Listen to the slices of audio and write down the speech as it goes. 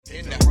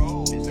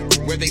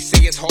Where they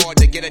say it's hard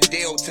to get a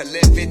deal. To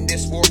live in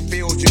this war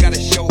field, you gotta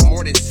show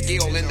more than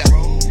skill. In the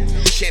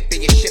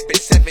championship in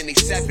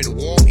 77,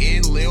 walk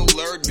in, Lil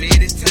Lurd,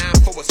 mid, it's time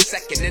for a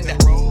second. In the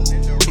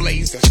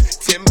blazers,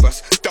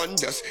 timbers,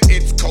 thunders,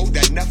 it's cold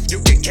enough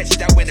you can catch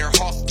that winter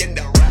hawk in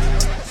the.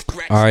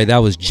 All right, that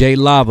was Jay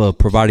Lava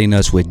providing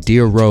us with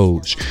Dear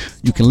Rose.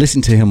 You can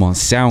listen to him on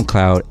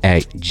SoundCloud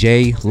at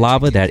Jay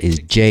Lava. That is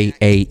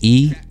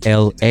JAELABA.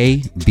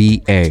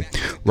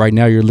 Right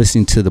now, you're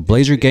listening to the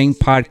Blazer Gang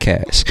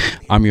podcast.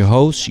 I'm your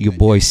host, your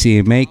boy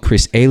CMA,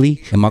 Chris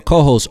Ailey, and my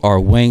co-hosts are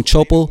Wayne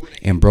Chopel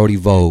and Brody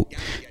Vogue.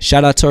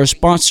 Shout out to our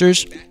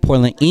sponsors,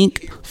 Portland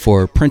Inc.,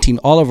 for printing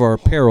all of our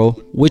apparel,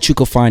 which you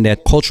can find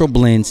at Cultural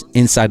Blends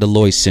inside the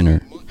Lloyd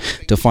Center.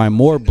 To find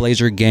more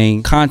Blazer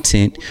Gang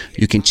content,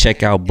 you can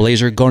check out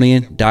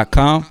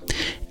blazergonian.com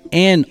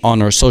and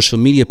on our social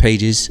media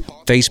pages,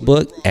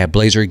 Facebook at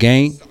Blazer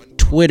Gang,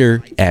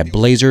 Twitter at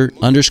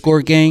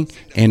Blazer_Gang,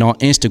 and on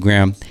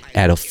Instagram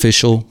at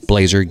Official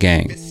Blazer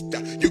Gang.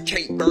 You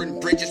can't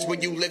burn bridges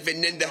when you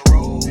living in the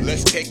road.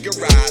 Let's take a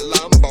ride,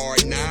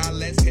 Lombard. Now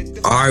let's hit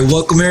the. All right,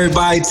 welcome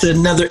everybody to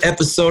another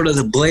episode of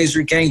the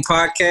Blazer Gang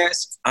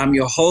podcast. I'm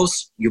your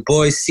host, your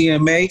boy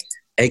CMA,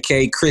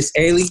 aka Chris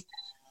Ailey.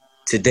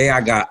 Today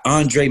I got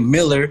Andre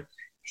Miller.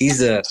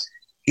 He's a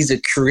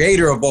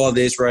creator of all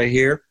this right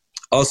here.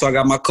 Also, I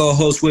got my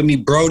co-host with me,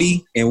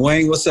 Brody and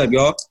Wayne. What's up,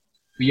 y'all?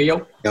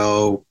 Yo.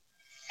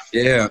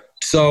 Yeah.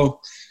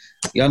 So,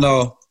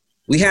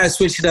 we had to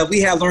switch it up. We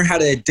had to learn how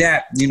to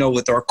adapt,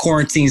 with our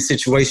quarantine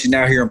situation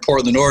out here in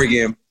Portland,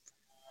 Oregon.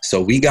 So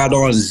we got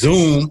on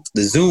Zoom,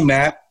 the Zoom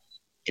app,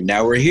 and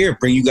now we're here,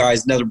 bring you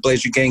guys another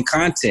Blazer Gang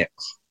content.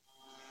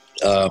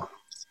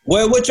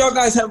 What y'all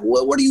guys have?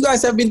 What do you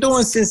guys have been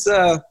doing since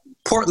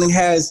Portland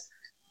has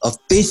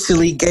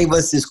officially gave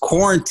us this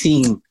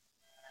quarantine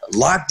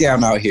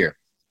lockdown out here?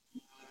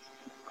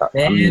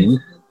 I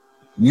mean,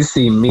 you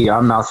see me.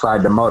 I'm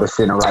outside the motor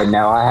center right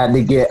now. I had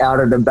to get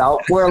out and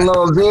about for a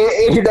little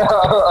bit,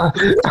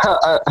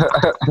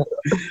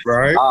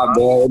 Right.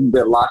 Man,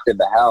 been locked in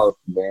the house,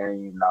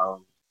 man.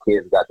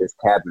 Kids got this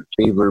cabin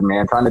fever,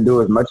 man. Trying to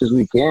do as much as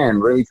we can.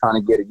 Really trying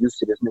to get used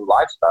to this new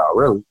lifestyle,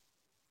 really.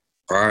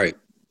 Right.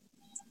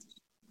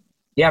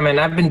 Yeah, man,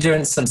 I've been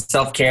doing some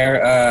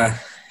self-care.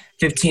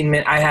 15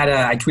 minutes.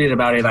 I tweeted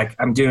about it. Like,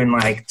 I'm doing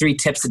like 3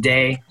 tips a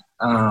day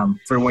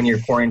for when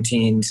you're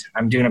quarantined.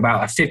 I'm doing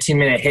about a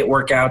 15-minute HIIT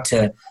workout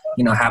to,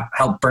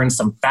 help burn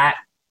some fat.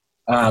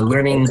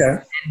 Learning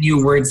 10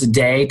 new words a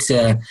day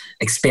to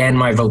expand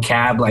my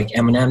vocab like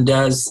Eminem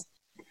does.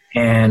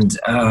 And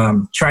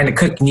trying to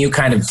cook new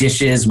kind of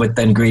dishes with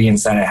the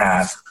ingredients that I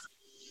have.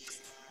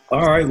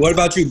 All right. What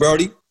about you,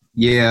 Brody?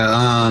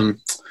 Yeah,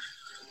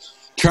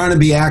 trying to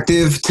be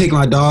active, take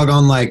my dog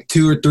on like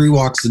 2 or 3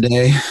 walks a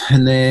day,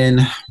 and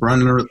then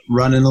running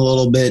a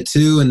little bit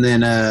too. And then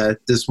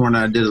this morning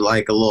I did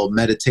like a little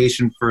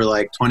meditation for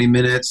like 20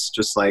 minutes,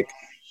 just like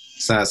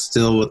sat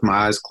still with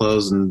my eyes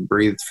closed and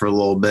breathed for a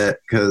little bit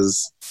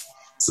because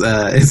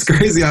it's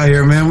crazy out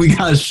here, man. We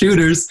got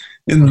shooters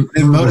in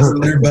most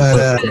of there,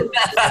 but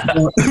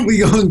we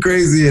going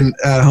crazy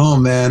at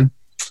home, man.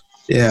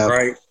 Yeah.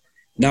 Right.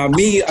 Now,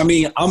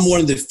 I'm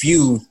one of the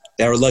few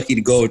that are lucky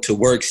to go to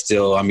work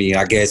still. I mean,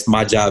 I guess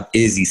my job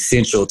is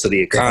essential to the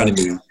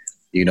economy,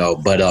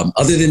 But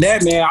other than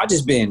that, man, I've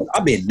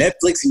been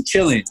Netflix and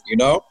chilling,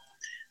 I've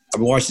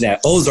been watching that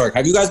Ozark.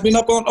 Have you guys been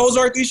up on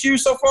Ozark this year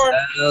so far?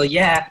 Oh,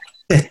 yeah.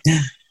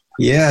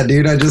 Yeah,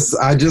 dude. I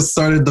just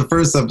started the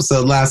first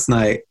episode last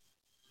night.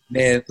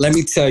 Man, let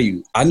me tell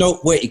you. I know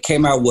it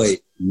came out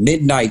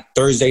midnight,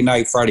 Thursday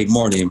night, Friday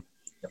morning.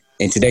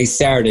 And today's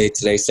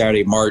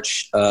Saturday,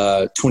 March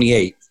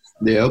 28th.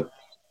 Yep.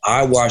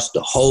 I watched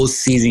the whole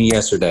season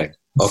yesterday.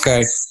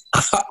 Okay,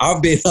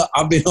 I've been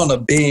on a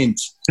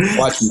binge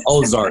watching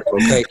Ozark.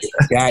 Okay,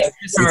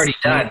 It's already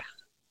done.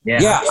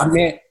 Yeah. I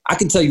mean, I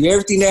can tell you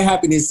everything that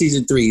happened in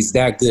season 3 is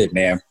that good,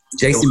 man.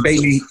 Jason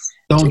Bailey.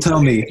 Don't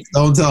tell me.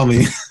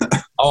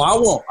 Oh, I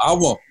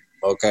won't.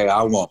 Okay,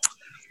 I won't.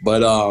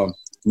 But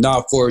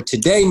now for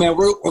today, man,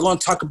 we're gonna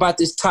talk about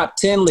this top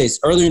 10 list.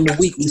 Earlier in the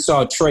week, we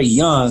saw Trae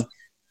Young.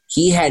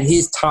 He had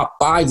his top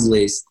 5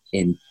 list.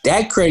 And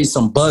that created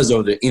some buzz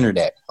over the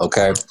internet,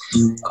 okay?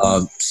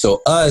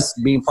 So us,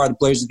 being part of the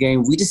Blazers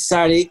Game, we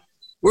decided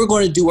we're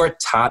going to do our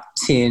top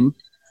 10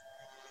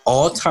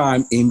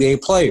 all-time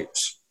NBA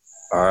players,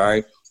 all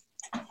right?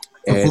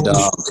 And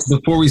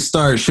before we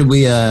start, should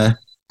we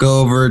go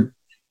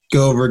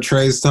over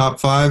Trae's top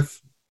 5?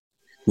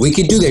 We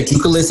could do that. You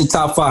can list the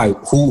top 5.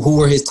 Who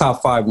were his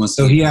top 5 ones?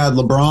 So he had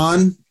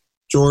LeBron,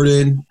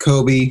 Jordan,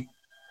 Kobe,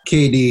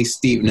 KD,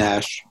 Steve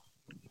Nash.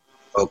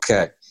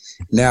 Okay.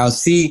 Now,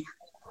 see,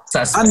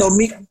 I know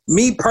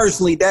me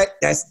personally, that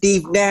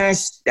Steve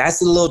Nash, that's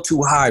a little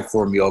too high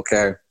for me,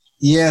 okay?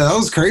 Yeah, that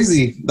was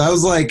crazy. That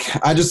was like,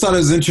 I just thought it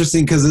was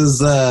interesting because there's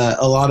a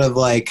lot of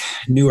like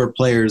newer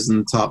players in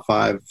the top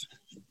 5.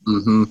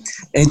 Mm-hmm.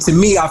 And to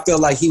me, I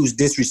felt like he was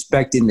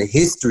disrespecting the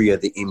history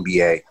of the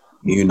NBA,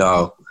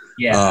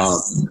 Yeah.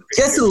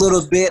 Just a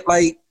little bit.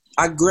 Like,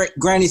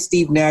 granted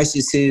Steve Nash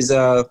is his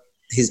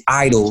his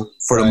idol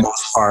for the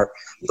most part.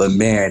 But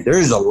man,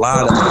 there's a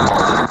lot of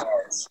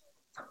guys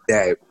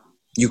that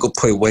you could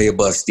put way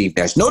above Steve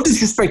Nash. No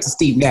disrespect to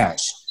Steve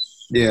Nash.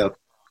 Yeah.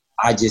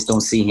 I just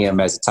don't see him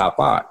as a top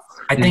 5.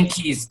 I think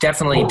he's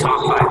definitely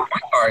top 5 point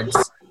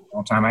guards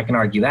all time. I can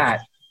argue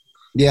that.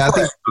 Yeah, I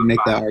think you can make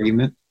that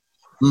argument.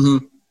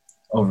 Mm-hmm.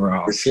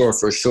 Overall.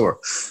 For sure.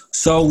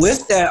 So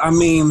with that, I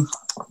mean,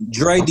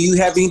 Dre, do you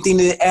have anything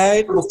to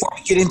add before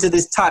we get into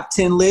this top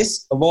 10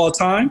 list of all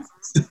time?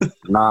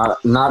 Not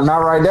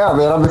right now,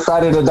 man. I'm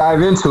excited to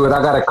dive into it.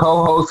 I got a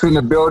co-host in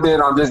the building.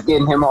 I'm just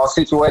getting him all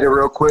situated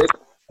real quick.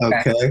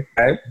 Okay.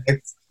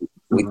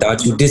 We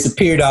thought you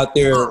disappeared out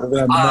there.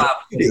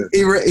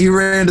 He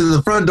ran to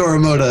the front door,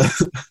 Moda.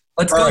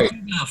 Let's go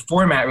through the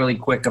format really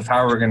quick of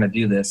how we're going to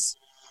do this.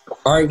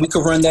 All right, we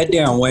can run that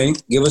down, Wayne.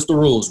 Give us the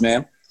rules,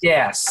 man.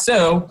 Yeah,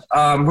 so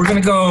we're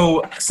going to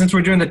go, since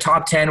we're doing the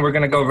top 10, we're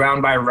going to go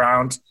round by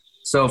round.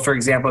 So, for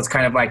example, it's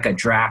kind of like a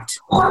draft.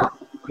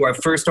 Our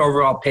first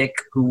overall pick,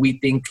 who we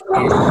think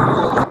is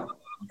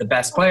the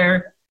best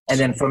player, and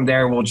then from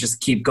there, we'll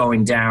just keep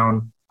going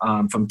down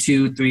from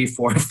 2, 3,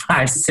 4,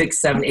 5,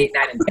 6, 7, 8,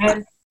 9, and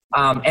 10.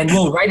 And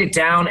we'll write it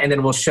down, and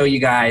then we'll show you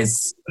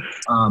guys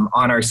on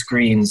our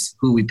screens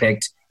who we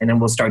picked, and then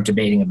we'll start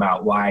debating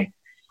about why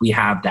we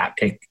have that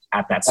pick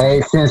at that spot.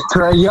 Hey, since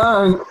Trae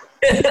Young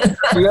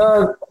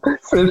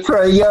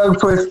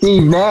put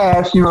Steve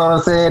Nash, you know what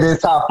I'm saying, in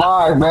top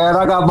 5, man.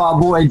 I got my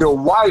boy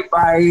Dwight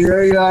right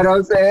here, you know what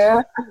I'm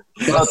saying?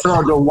 I'll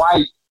throw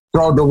Dwight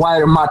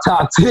in my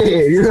top 10,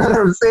 you know what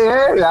I'm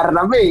saying? You know what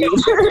I mean?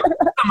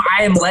 Some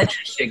I Am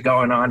Legend shit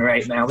going on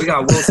right now. We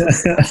got Wilson.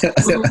 You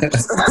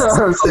know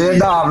what I'm saying?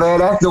 Nah, man,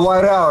 that's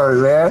Dwight Howard,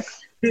 man.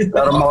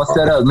 Got him all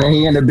set up, man.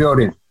 He in the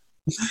building.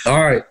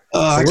 All right.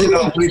 I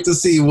cannot wait to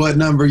see what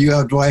number you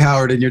have Dwight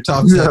Howard in your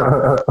top 10.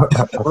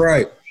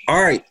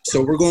 All right.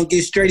 So we're going to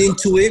get straight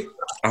into it.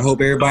 I hope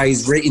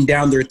everybody's written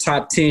down their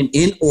top 10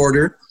 in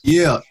order.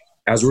 Yeah.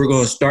 As we're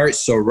going to start.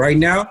 So right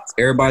now,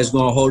 everybody's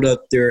going to hold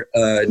up their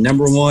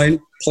number 1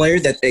 player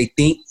that they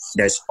think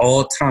that's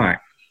all time.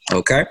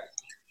 Okay?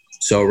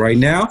 So right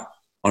now,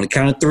 on the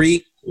count of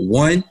 3,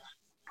 1,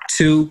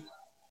 2,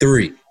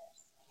 3.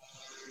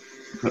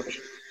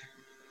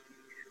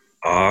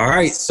 All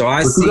right. So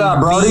I see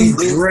me,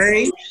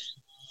 Dre,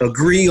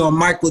 agree on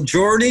Michael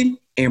Jordan,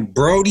 and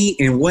Brody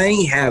and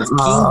Wayne have King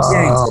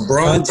James,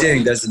 LeBron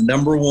James. That's the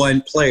number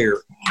 1 player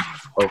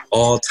of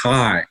all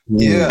time.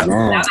 Yeah.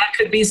 Now that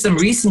could be some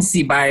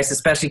recency bias,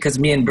 especially because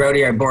me and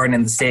Brody are born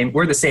in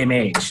we're the same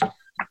age.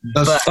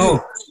 But,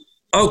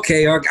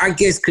 okay. I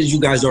guess because you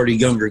guys are the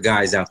younger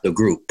guys out the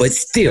group, but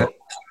still.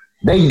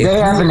 They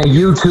having a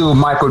YouTube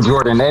Michael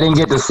Jordan. They didn't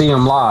get to see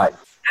him live.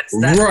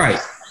 That's right.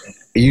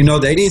 You know,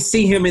 they didn't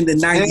see him in the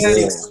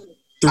 90s.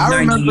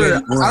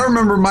 I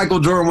remember Michael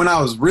Jordan when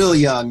I was really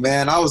young,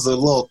 man. I was a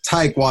little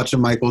tyke watching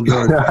Michael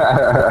Jordan.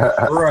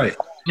 Right.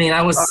 I mean,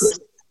 I was,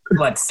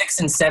 6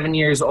 and 7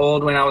 years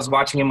old when I was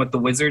watching him with the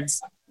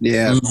Wizards.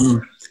 Yeah.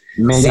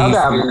 Mm-hmm. Man,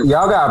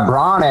 y'all got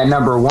Bron at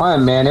number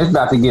 1, man. It's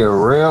about to get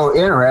real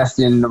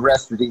interesting, the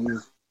rest of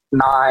these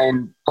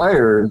 9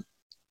 players.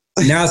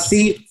 Now,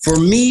 see, for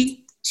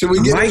me, should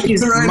we get Mike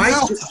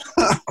now?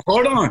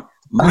 Hold on.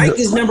 Mike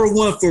is number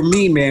 1 for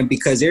me, man,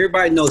 because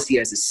everybody knows he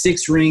has the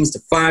 6 rings, the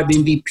 5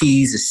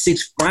 MVPs, the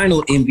 6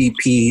 final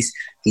MVPs.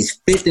 He's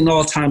 5th in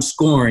all-time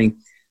scoring,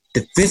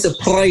 defensive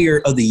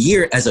player of the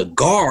year as a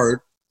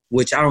guard,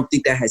 which I don't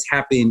think that has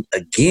happened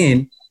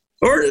again.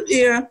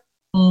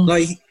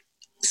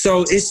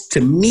 So it's,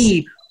 to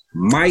me,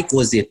 Mike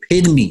was the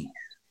epitome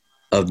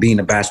of being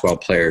a basketball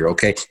player,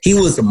 okay? He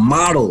was a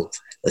model,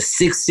 a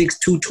 6'6",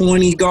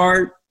 220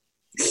 guard.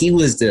 He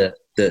was the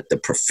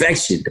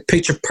perfection, the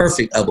picture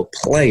perfect of a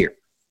player,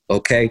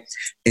 okay?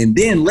 And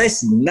then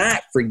let's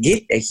not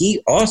forget that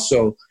he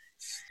also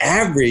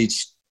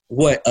averaged,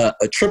 a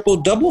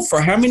triple-double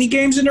for how many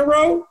games in a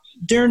row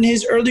during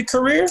his early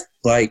career?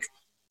 Like,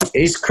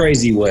 it's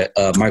crazy what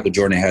Michael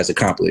Jordan has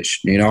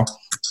accomplished, you know?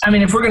 I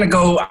mean, if we're going to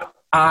go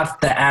off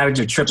the average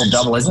of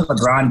triple-double, isn't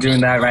LeBron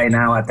doing that right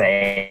now at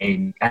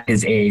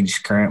his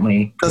age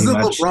currently? Doesn't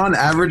LeBron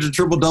average a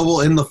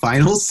triple-double in the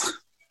finals?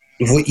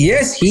 Well,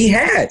 yes, he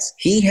has.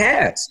 He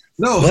has.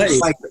 No,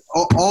 like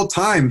all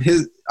time.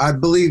 I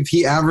believe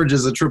he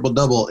averages a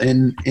triple-double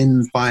in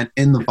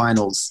the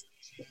finals.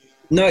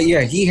 No,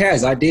 yeah, he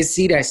has. I did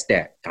see that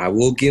stat. I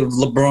will give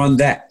LeBron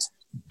that.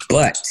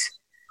 But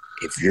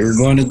if we're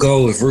gonna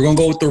go with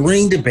the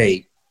ring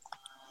debate,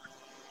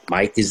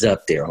 Mike is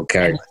up there,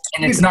 okay?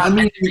 And it's not a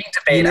ring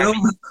debate. I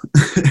mean,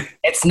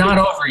 it's not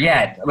over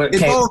yet. Okay.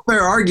 It's all a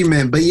fair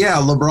argument, but yeah,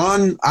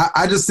 LeBron.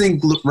 I just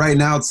think right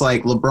now it's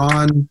like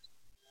LeBron.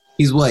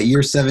 He's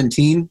year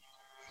 17,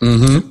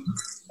 mm-hmm.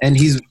 and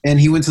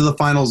he went to the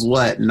finals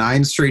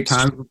 9 straight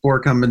times before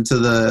coming to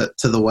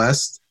the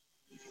West.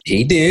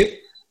 He did.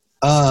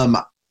 And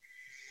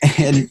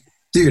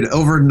dude,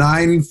 over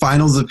 9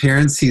 finals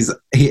appearance,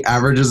 he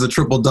averages a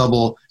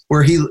triple-double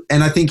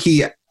I think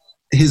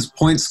his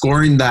point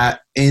scoring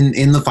that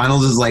in the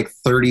finals is like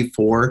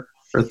 34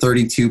 or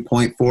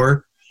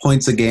 32.4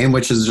 points a game,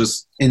 which is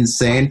just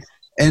insane.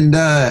 And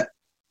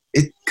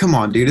come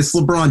on, dude. It's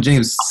LeBron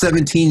James,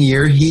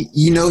 17-year.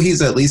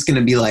 He's at least going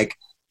to be like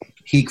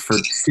peak for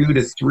 2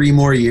 to 3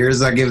 more years.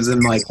 That gives him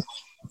like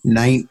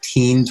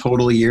 19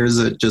 total years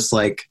of just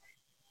like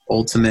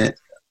ultimate,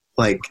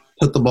 like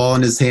put the ball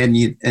in his hand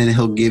and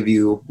he'll give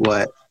you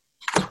what,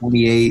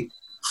 28,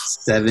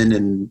 7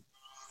 and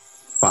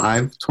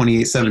 5,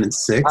 28, 7 and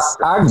 6.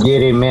 I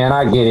get it, man.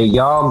 I get it.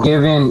 Y'all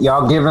giving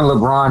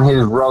LeBron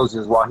his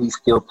roses while he's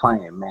still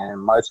playing, man.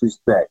 Much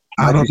respect.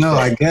 I don't know.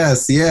 I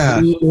guess, yeah.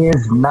 He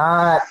is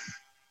not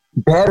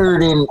better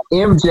than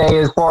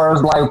MJ as far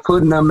as like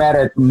putting him at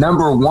a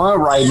number 1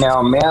 right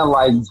now, man.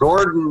 Like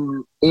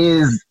Jordan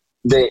is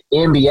the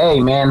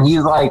NBA, man.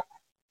 He's like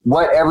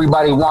what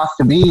everybody wants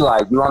to be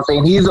like. You know what I'm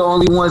saying? He's the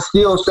only one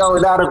still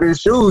selling out of his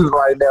shoes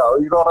right now.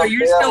 You know what I'm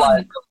saying?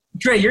 Still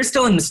Dre, you're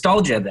still in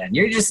nostalgia then.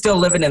 You're just still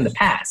living in the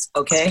past,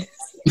 okay?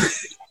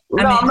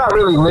 I'm not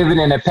really living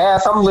in the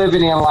past. I'm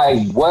living in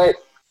like what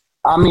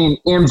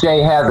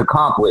MJ has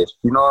accomplished.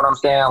 You know what I'm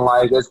saying?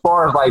 Like as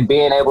far as like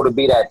being able to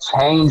be that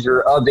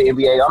changer of the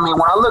NBA. I mean,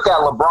 when I look at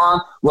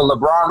LeBron, what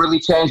LeBron really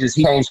changed is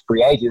he changed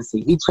free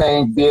agency. He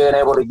changed being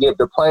able to give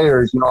the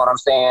players, you know what I'm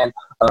saying,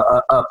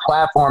 a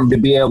platform to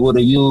be able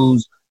to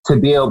use to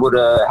be able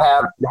to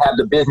have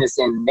the business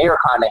in their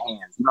kind of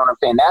hands. You know what I'm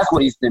saying? That's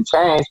what he's been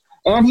changed.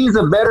 And he's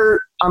a better,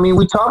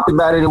 we talked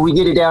about it and we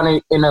get it down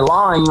in the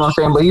line, you know what I'm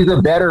saying? But he's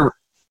a better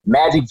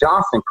Magic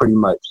Johnson pretty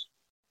much.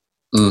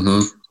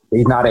 Mm-hmm.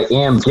 He's not an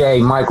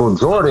MJ Michael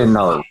Jordan,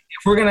 though.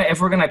 If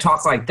we're gonna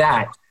talk like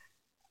that,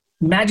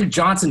 Magic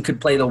Johnson could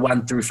play the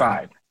 1 through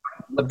 5.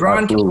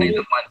 LeBron can play the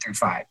 1 through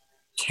 5.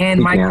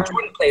 Can Michael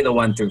Jordan play the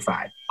 1 through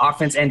 5,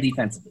 offense and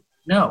defensively?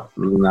 No.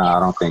 No, I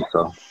don't think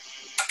so.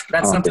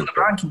 That's something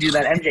LeBron can do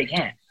that MJ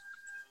can't.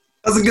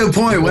 That's a good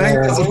point, Wayne.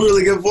 That's a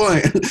really good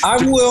point. I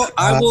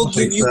will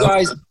give you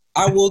guys.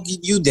 I will give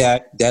you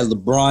that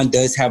LeBron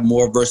does have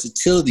more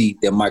versatility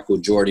than Michael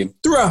Jordan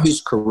throughout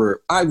his career.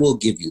 I will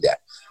give you that.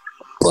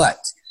 But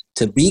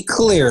to be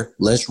clear,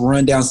 let's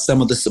run down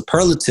some of the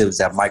superlatives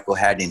that Michael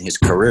had in his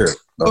career.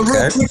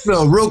 Okay?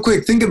 Real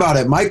quick, think about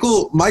it.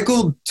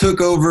 Michael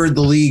took over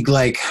the league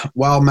like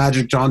while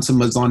Magic Johnson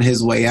was on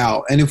his way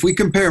out. And if we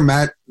compare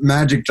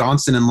Magic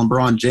Johnson and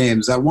LeBron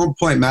James, at one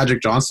point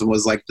Magic Johnson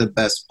was like the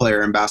best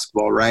player in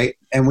basketball, right?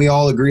 And we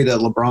all agree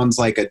that LeBron's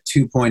like a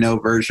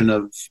 2.0 version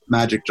of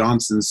Magic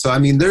Johnson. So I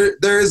mean,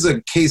 there is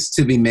a case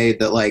to be made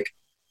that like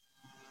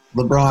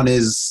LeBron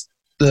is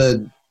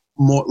the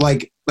more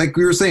like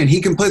we were saying,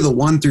 he can play the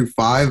 1 through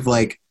 5.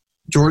 Like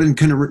Jordan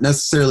couldn't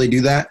necessarily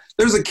do that.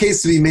 There's a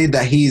case to be made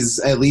that he's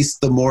at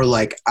least the more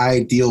like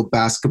ideal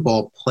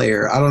basketball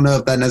player. I don't know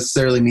if that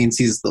necessarily means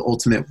he's the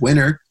ultimate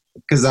winner,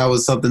 because that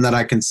was something that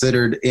I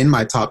considered in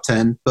my top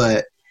 10.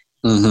 But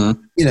you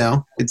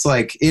know, it's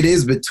like it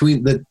is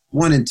between the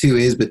 1 and 2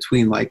 is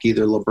between like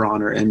either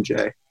LeBron or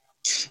MJ.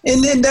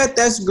 And then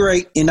that's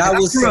great. And I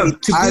will say,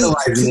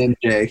 idolizing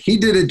MJ. He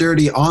did it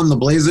dirty on the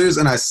Blazers,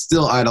 and I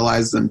still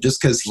idolize them just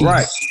because he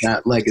has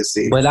that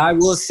legacy. But I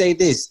will say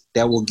this,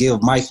 that will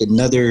give Mike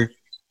another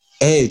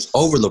edge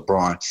over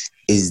LeBron,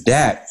 is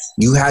that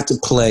you have to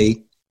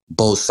play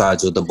both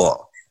sides of the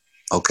ball,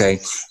 okay?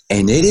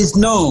 And it is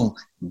known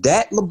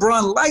that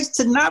LeBron likes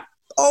to not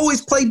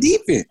always play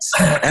defense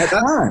at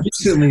times.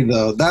 Recently,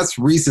 though. That's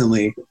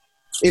recently.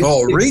 If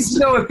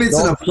it's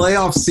in a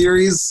playoff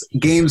series,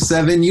 Game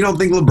 7, you don't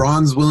think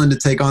LeBron's willing to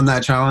take on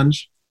that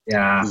challenge?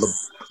 Yeah.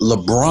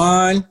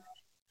 LeBron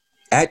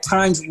at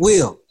times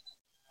will,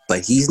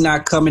 but he's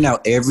not coming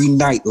out every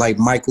night like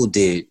Michael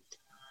did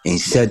and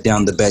shut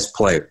down the best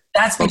player.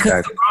 That's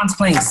because LeBron's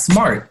playing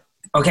smart.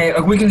 Okay,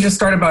 we can just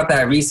start about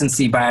that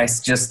recency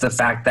bias, just the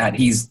fact that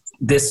he's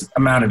this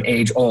amount of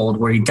age old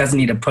where he doesn't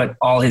need to put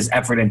all his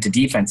effort into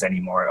defense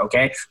anymore,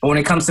 okay? But when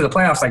it comes to the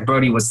playoffs, like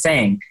Brody was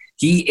saying,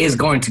 he is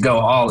going to go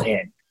all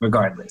in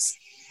regardless.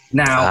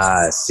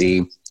 Now,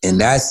 see, and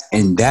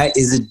that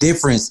is a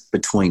difference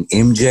between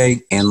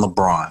MJ and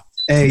LeBron.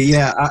 Hey,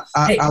 yeah,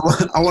 I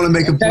want to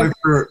make a point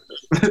for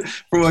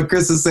what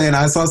Chris is saying.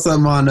 I saw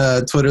something on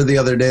Twitter the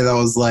other day that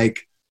was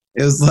like,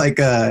 it was like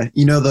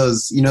you know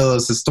those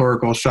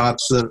historical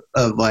shots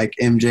of like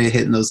MJ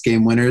hitting those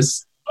game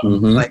winners.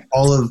 Mm-hmm. Like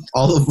all of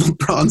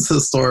LeBron's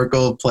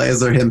historical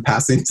plays are him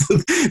passing to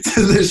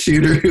the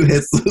shooter who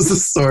hits those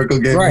historical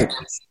game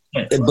winners.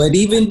 But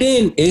even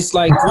then, it's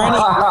like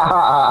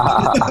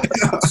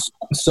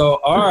so.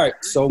 All right,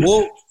 so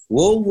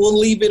we'll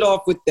leave it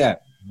off with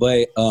that.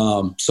 But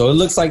so it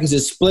looks like it's a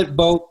split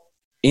vote.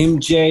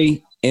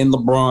 MJ and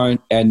LeBron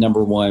at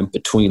number 1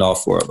 between all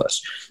 4 of us.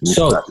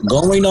 So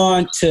going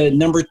on to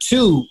number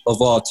 2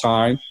 of all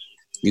time.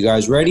 You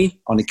guys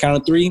ready? On the count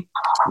of 3.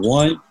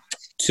 1,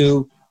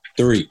 2,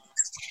 3.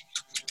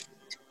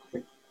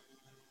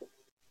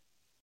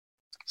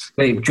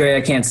 Wait, Dre,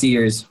 I can't see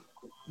yours.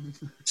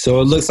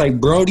 So it looks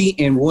like Brody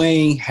and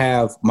Wayne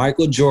have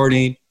Michael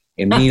Jordan,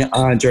 and me and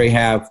Andre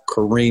have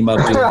Kareem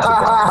Abdul-Jabbar.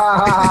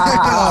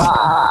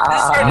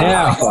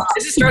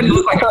 This is starting to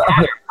look like a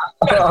pattern.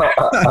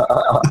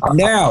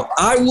 Now,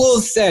 I will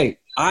say,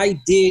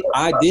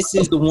 this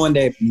is the one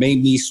that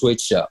made me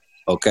switch up.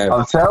 Okay.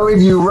 I'm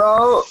telling you,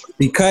 bro.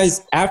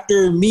 Because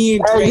after me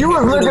and Hey, Dre you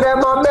was looking at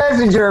my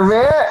messenger,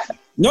 man.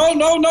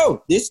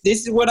 No. This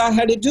is what I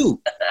had to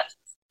do.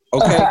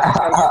 Okay.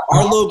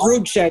 Our little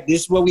group chat,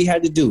 this is what we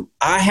had to do.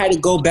 I had to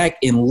go back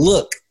and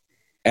look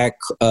at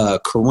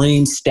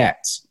Kareem's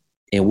stats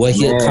and what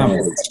he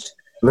accomplished.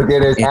 Look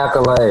at his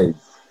accolades.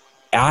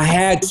 I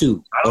had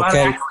to.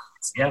 Okay.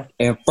 Yeah.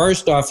 And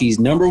first off, he's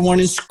number 1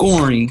 in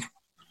scoring.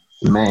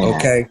 Man.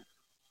 Okay.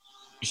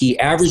 He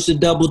averaged a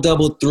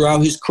double-double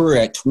throughout his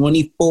career at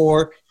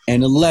 24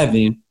 and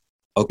 11.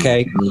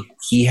 Okay. Mm-hmm.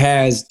 He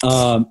has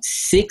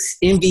 6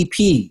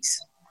 MVPs.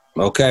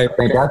 Okay. I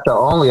think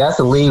that's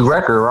a league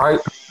record, right?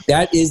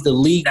 That is the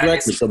league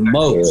record, the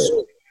most.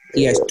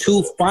 He has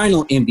 2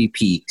 final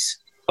MVPs.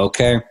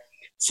 Okay.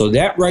 So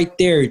that right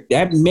there,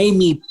 that made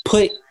me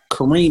put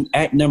Kareem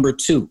at number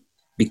 2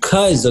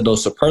 because of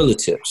those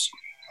superlatives.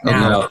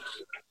 Now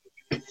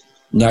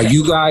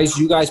you guys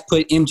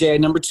put MJ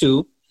at number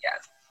 2.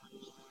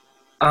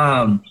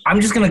 I'm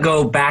just going to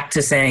go back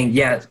to saying,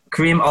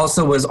 Kareem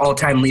also was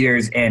all-time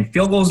leaders in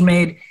field goals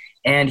made,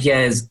 and he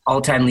has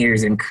all-time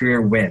leaders in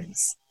career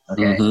wins.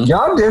 Okay. Mm-hmm.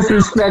 Y'all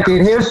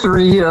disrespecting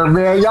history here,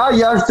 man. Y'all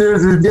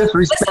youngsters is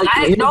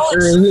disrespecting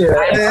history here.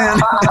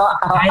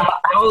 I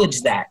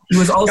acknowledge that. He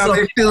was also Got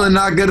me feeling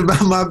not good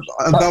about my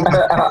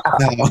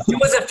he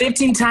was a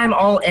 15-time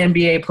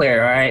All-NBA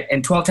player, all right,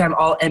 and 12-time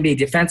All-NBA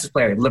defensive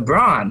player.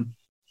 LeBron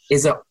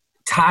is a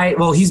tie.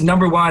 Well, he's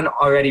number 1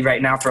 already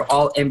right now for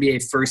all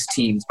NBA first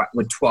teams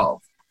with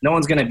 12. No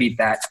one's gonna beat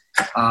that.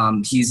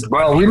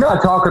 Well, we're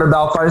not talking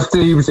about first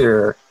teams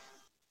here.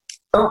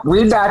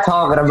 We're not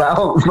talking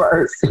about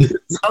first.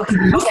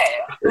 Okay.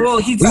 Well,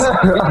 he's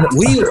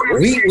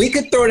we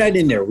could throw that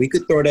in there.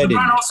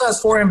 LeBron also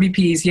has 4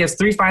 MVPs. He has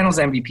 3 Finals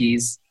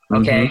MVPs.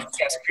 Okay. Mm-hmm.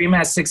 Yes, Kareem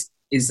has 6.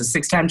 Is a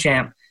 6-time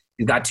champ.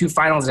 He's got 2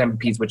 Finals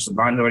MVPs, which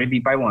LeBron's already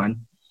beat by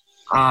 1.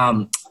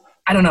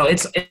 I don't know.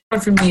 It's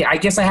hard for me. I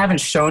guess I haven't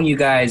shown you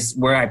guys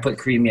where I put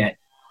Kareem yet,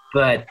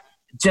 but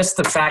just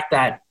the fact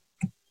that,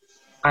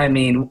 I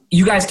mean,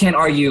 you guys can't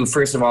argue,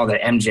 first of all,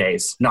 that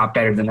MJ's not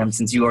better than him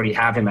since you already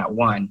have him at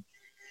 1.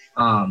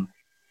 Or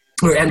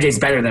MJ's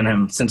better than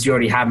him since you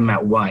already have him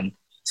at 1.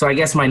 So I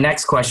guess my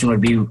next question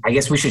would be, I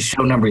guess we should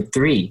show number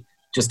 3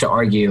 just to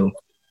argue.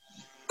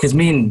 Because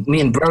me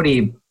and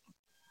Brody,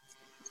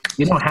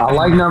 you don't have. I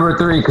like number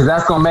 3 because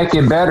that's gonna make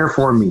it better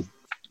for me.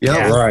 Yep.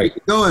 Yeah. Right.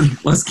 Keep going.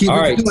 Let's keep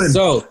it going.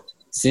 So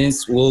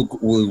since we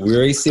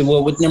already see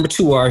what number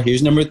 2 are,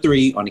 here's number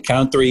 3 on the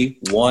count of 3.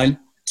 1,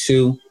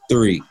 2,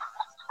 3.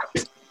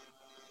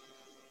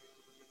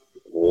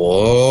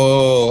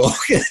 Whoa.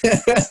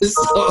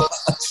 So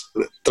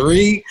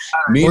 3.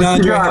 Me and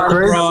Andre have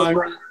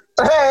LeBron.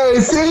 Hey,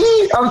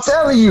 see? I'm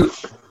telling you.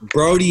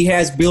 Brody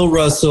has Bill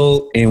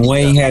Russell, and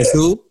Wayne has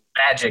who?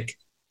 Magic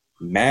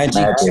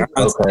Johnson.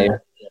 Okay.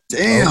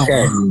 Damn.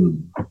 Okay.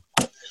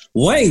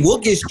 Wayne, we'll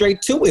get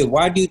straight to it.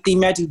 Why do you think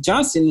Magic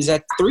Johnson is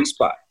at the 3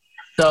 spot?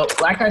 So,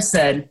 like I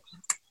said,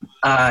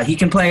 he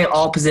can play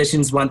all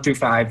positions 1 through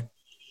 5.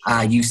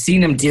 You've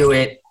seen him do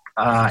it.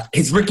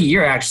 His rookie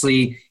year,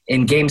 actually,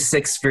 in Game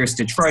 6 versus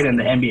Detroit in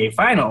the NBA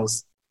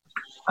Finals.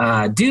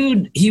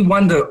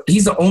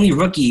 He's the only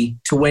rookie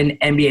to win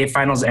NBA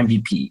Finals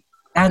MVP.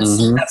 That's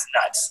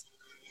nuts.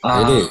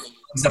 It is.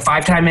 He's a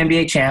 5-time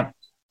NBA champ,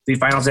 3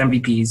 Finals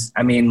MVPs.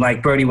 I mean,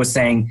 like Brody was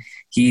saying,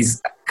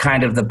 he's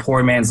kind of the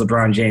poor man's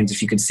LeBron James,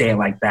 if you could say it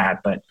like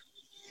that. But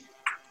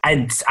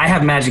I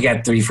have Magic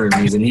at 3 for a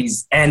reason.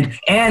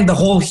 And the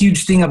whole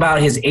huge thing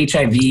about his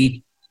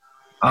HIV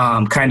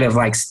kind of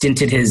like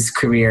stinted his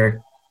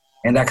career,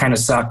 and that kind of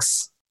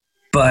sucks.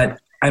 But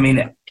I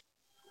mean,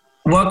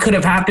 what could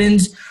have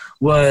happened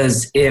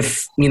was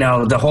if,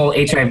 the whole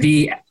HIV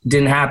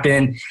didn't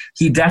happen,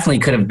 he definitely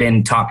could have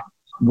been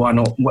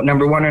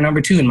number 1 or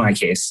number 2 in my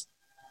case.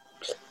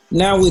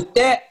 Now, with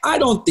that, I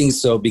don't think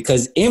so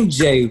because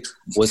MJ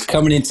was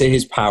coming into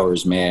his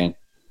powers, man.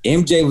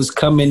 MJ was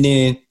coming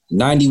in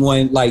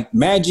 91, like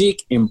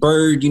Magic and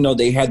Bird,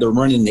 they had the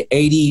run in the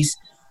 80s.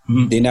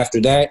 Mm-hmm. Then after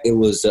that, it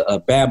was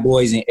Bad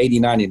Boys in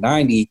 89 and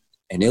 90,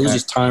 and it was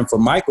just time for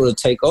Michael to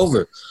take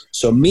over.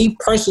 So me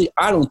personally,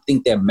 I don't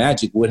think that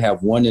Magic would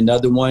have won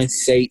another one,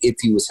 say if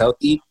he was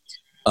healthy.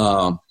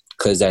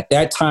 Because at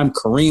that time,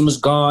 Kareem was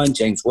gone.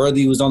 James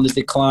Worthy was on the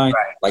decline.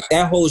 Right. Like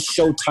that whole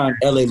Showtime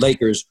LA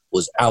Lakers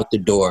was out the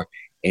door,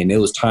 and it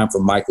was time for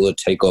Michael to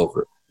take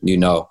over,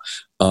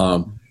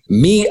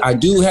 Me, I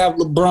do have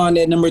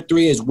LeBron at number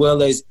 3 as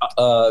well as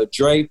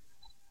Dre,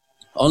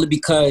 only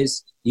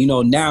because,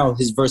 now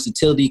his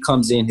versatility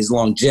comes in, his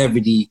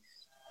longevity,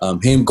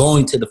 him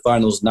going to the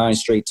finals 9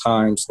 straight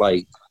times.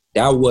 Like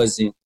that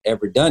wasn't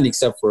ever done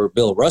except for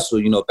Bill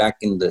Russell, back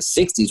in the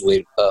 60s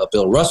with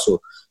Bill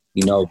Russell,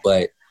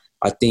 but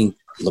I think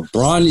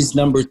LeBron is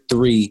number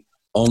 3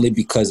 only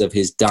because of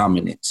his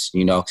dominance,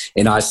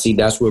 and I see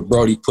that's what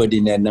Brody put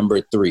in at number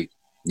 3,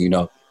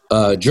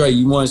 Dre,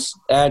 you want to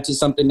add to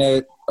something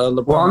that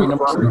LeBron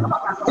number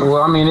 3?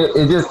 Well, I mean,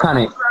 it's just kind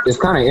of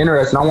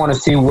interesting. I want to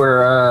see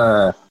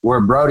where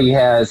Brody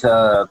has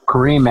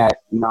Kareem at.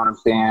 You know what I'm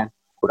saying?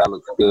 Well, that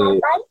looks good.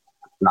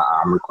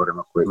 Nah, I'm recording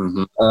real quick.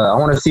 I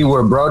want to see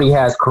where Brody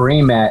has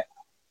Kareem at,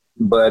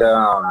 but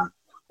I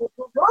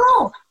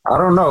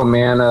don't know,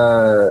 man.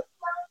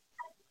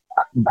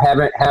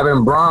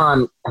 Having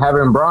Braun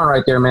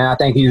right there, man, I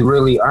think he's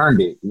really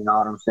earned it. You know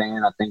what I'm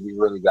saying? I think he's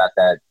really got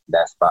that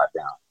spot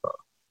down. So.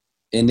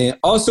 And then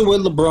also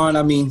with LeBron,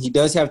 I mean, he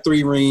does have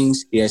 3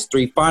 rings. He has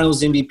 3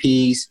 Finals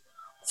MVPs,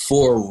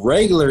 4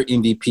 regular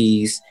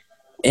MVPs,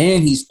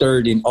 and he's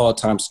 3rd in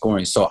all-time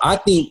scoring. So I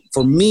think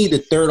for me, the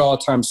 3rd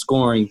all-time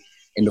scoring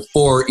and the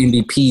 4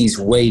 MVPs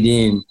weighed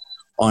in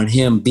on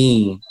him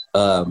being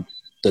the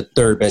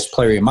 3rd best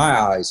player in my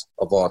eyes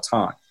of all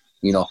time.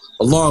 You know,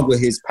 along with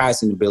his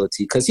passing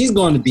ability, because he's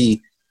going to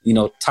be, you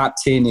know, top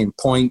 10 in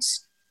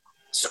points,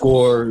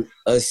 score,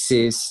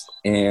 assists,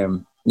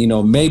 and, you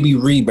know, maybe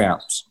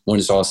rebounds when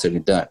it's all said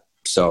and done.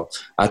 So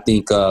I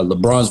think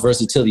LeBron's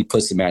versatility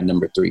puts him at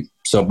number 3.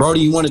 So,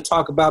 Brody, you want to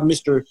talk about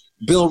Mr.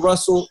 Bill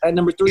Russell at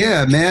number 3?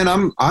 Yeah, man,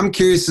 I'm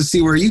curious to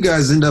see where you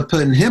guys end up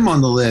putting him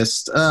on the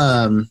list.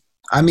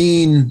 I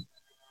mean,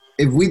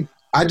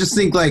 I just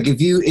think like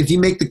if you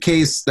make the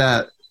case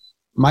that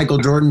Michael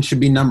Jordan should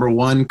be number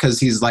 1 because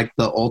he's like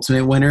the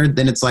ultimate winner,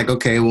 then it's like,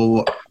 okay,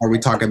 well, are we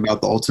talking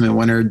about the ultimate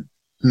winner,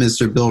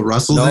 Mr. Bill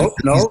Russell?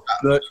 No.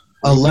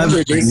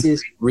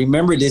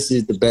 Remember, this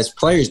is the best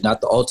players,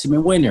 not the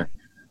ultimate winner.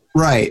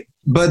 Right.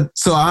 But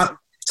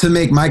to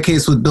make my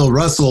case with Bill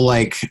Russell,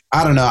 like,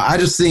 I don't know. I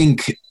just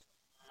think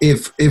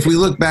if we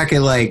look back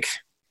at like,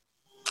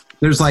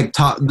 there's like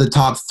the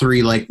top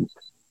 3 like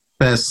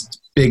best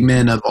big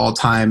men of all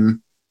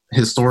time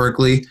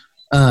historically.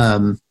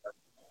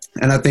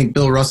 And I think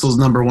Bill Russell's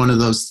number 1 of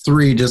those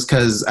 3 just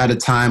because at a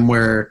time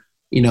where,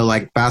 you know,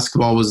 like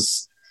basketball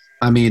was,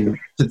 I mean,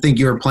 to think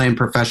you were playing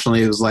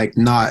professionally, it was like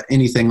not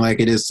anything like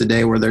it is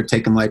today where they're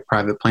taking like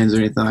private planes or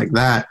anything like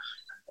that.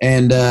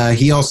 And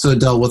he also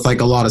dealt with like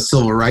a lot of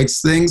civil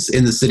rights things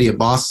in the city of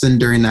Boston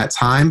during that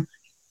time.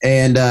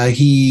 And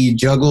he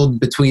juggled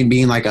between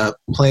being like a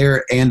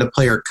player and a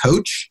player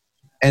coach.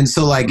 And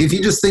so like if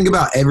you just think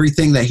about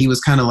everything that he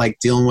was kind of like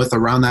dealing with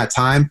around that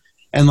time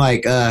and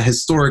like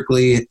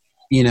historically,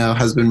 you know,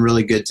 has been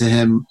really good to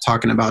him,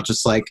 talking about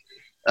just like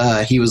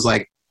he was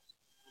like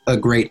a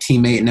great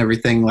teammate and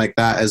everything like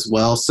that as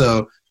well.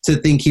 So to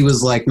think he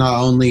was like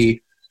not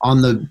only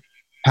on the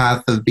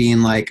path of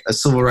being like a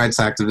civil rights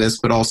activist,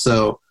 but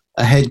also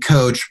a head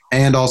coach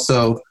and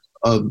also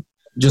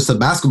just a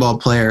basketball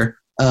player.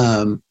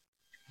 And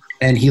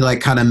he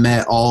like kind of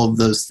met all of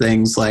those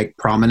things like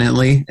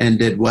prominently and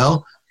did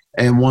well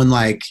and won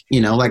like,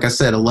 you know, like I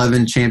said,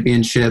 11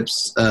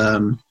 championships,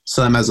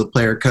 some as a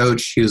player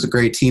coach. He was a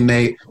great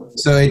teammate.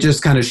 So it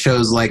just kind of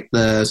shows like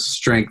the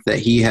strength that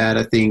he had,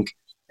 I think.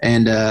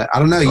 And I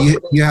don't know,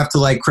 you have to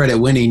like credit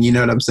winning, you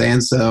know what I'm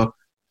saying? So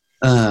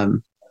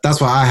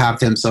that's why I have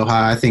him so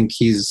high. I think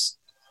he's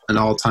an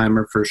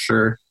all-timer for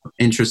sure.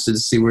 Interested to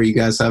see where you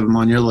guys have him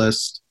on your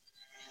list.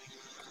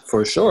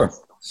 For sure.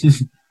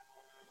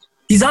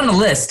 He's on the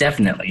list,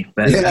 definitely.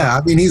 But, yeah,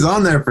 I mean, he's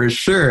on there for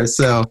sure.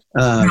 So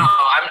no,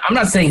 I'm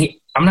not saying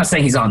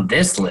he's on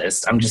this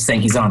list. I'm just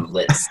saying he's on the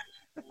list.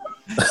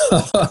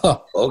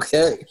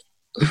 Okay.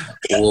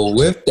 Well,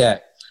 with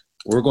that,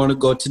 we're going to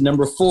go to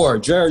number 4.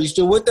 Jared, are you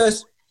still with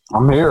us?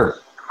 I'm here.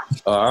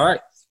 All right.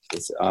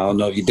 I don't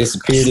know if you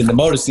disappeared in the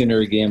motor center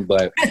again,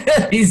 but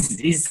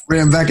he's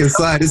ran back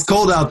inside. It's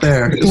cold out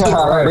there. It's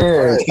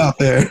out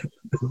there.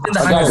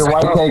 I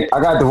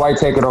got the white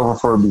take it over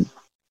for me.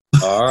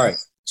 All right.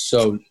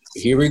 So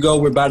here we go.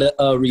 We're about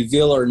to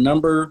reveal our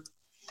number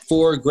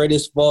 4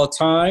 greatest of all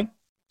time.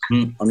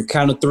 On the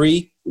count of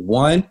 3.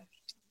 1,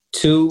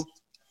 2,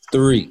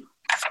 3.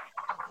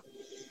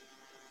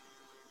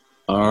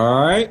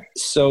 All right.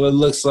 So it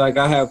looks like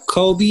I have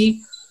Kobe.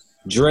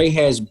 Dre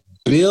has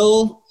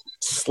Bill/Wilt.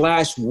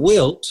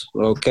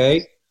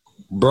 Okay.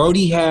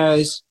 Brody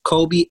has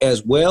Kobe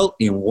as well,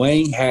 and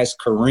Wayne has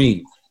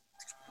Kareem.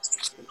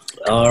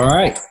 All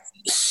right.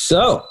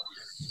 So,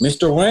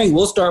 Mr. Wayne,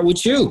 we'll start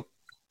with you.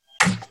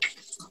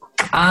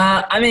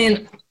 I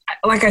mean,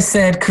 like I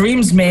said,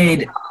 Kareem's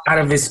made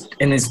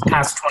in his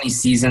past 20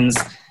 seasons,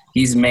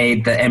 he's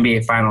made the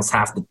NBA Finals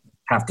half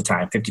the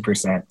time,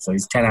 50%. So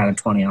he's 10 out of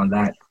 20 on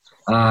that.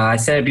 I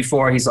said it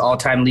before, he's the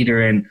all-time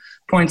leader in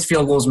points,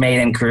 field goals made,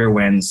 and career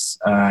wins.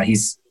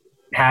 He's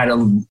had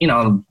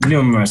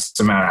numerous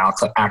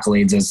amount of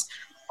accolades as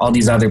all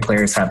these other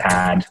players have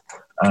had.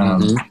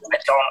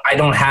 I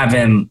don't have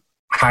him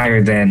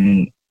higher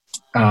than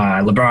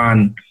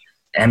LeBron,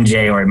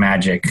 MJ, or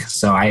Magic.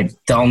 So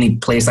the only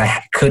place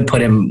I could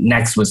put him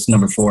next was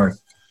number 4.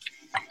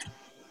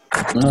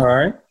 All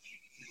right.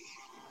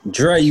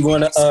 Dre, you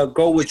want to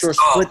go with your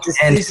split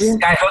decision?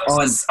 And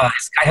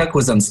Skyhook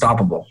was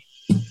unstoppable.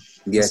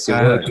 Yes, it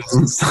was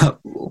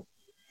unstoppable.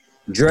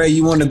 Dre,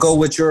 you want to go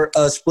with your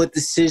split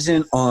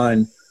decision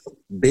on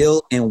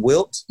Bill and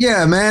Wilt?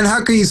 Yeah, man.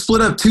 How can you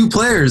split up 2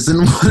 players in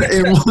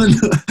one?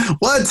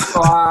 What?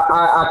 So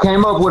I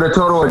came up with a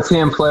total of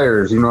 10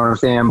 players. You know what I'm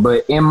saying?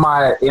 But in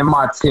my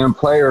 10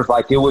 players,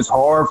 like it was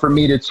hard for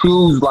me to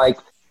choose like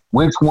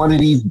which one of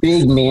these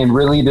big men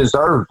really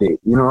deserved it.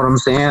 You know what I'm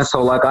saying?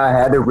 So like I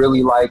had to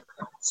really like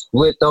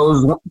split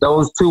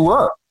those two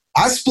up.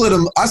 I split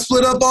them. I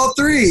split up all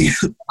three.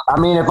 I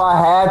mean, if I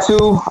had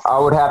to, I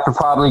would have to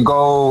probably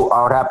go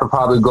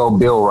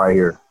Bill right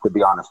here, to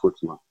be honest with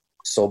you.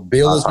 So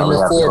Bill is number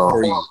 4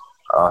 for you.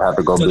 I'll have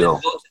to go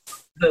Bill.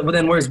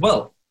 Then where's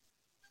Will?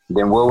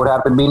 Then Will would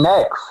have to be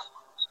next.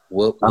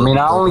 I mean,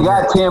 I only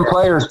got 10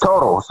 players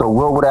total, so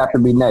Will would have to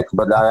be next,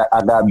 but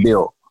I got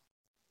Bill.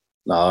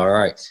 All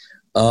right.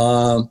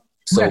 So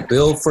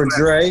Bill for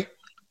Dre,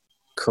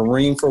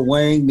 Kareem for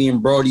Wayne, me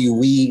and Brody,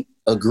 we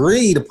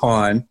agreed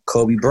upon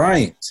Kobe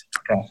Bryant.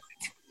 Okay.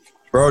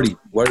 Brody,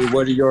 what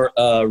are your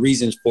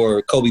reasons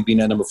for Kobe being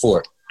at number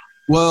 4?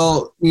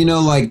 Well,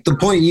 like the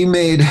point you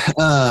made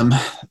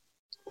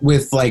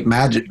with like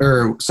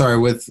Michael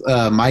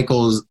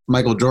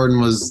Jordan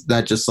was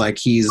that just like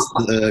he's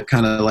the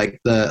kind of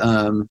like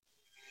the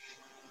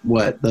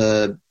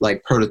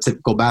like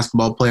prototypical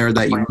basketball player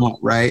that you want,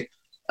 right?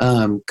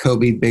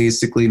 Kobe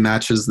basically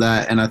matches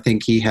that, and I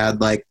think he had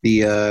like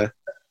the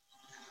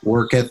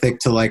work ethic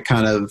to like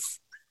kind of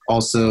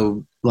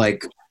also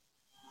like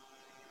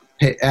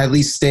at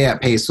least stay at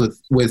pace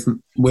with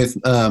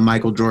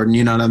Michael Jordan,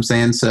 you know what I'm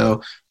saying?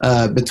 So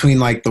between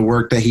like the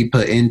work that he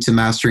put into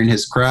mastering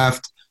his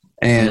craft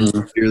and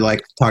you're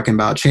like talking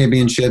about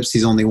championships,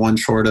 he's only one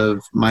short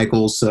of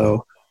Michael.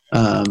 So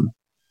I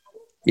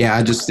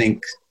just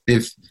think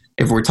if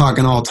we're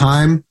talking all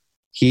time,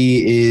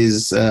 he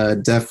is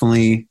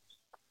definitely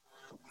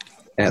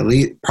at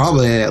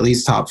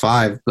least top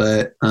 5,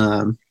 but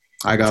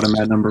I got him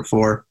at number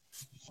 4.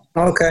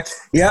 Okay.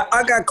 Yeah,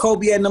 I got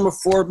Kobe at number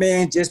 4,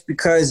 man, just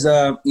because,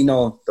 the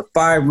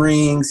 5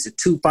 rings, the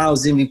 2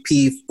 finals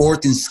MVP,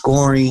 4th in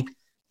scoring.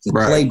 He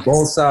played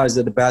both sides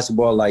of the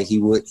basketball like he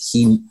would.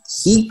 He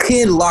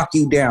can lock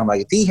you down.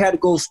 Like if he had to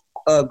go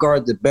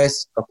guard the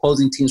best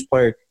opposing team's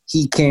player,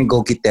 he can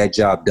go get that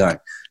job done.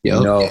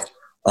 Yep.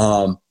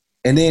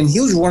 And then he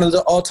was one of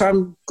the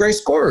all-time great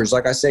scorers.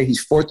 Like I said,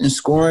 he's 4th in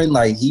scoring.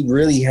 Like he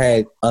really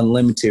had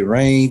unlimited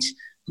range.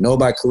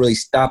 Nobody could really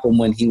stop him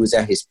when he was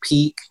at his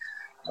peak.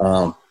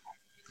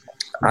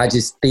 I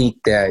just think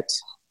that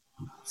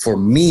for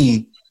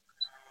me,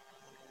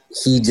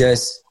 he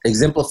just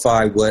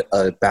exemplified what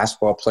a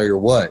basketball player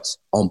was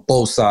on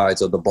both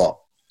sides of the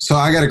ball. So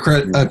I got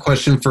a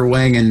question for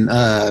Wang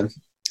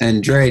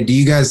and Dre. Do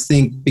you guys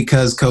think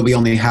because Kobe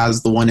only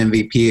has the one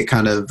MVP, it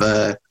kind of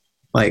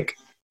like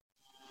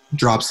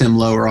drops him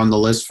lower on the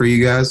list for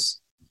you guys?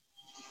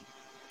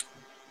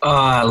 He's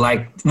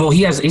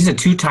a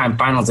 2-time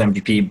Finals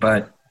MVP,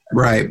 but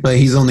right, but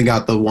he's only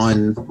got the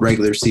one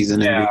regular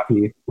season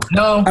MVP.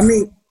 No, I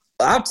mean,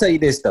 I'll tell you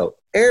this though.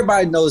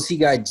 Everybody knows he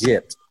got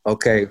gypped.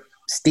 Okay,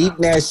 Steve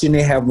Nash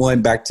shouldn't have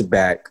won back to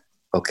back.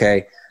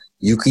 Okay,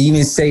 you can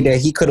even say that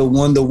he could have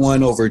won the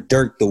one over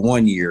Dirk the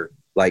one year.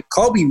 Like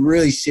Kobe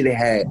really should have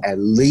had at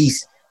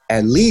least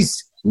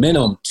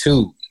minimum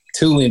two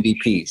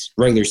MVPs,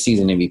 regular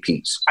season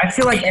MVPs. I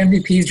feel like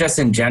MVPs just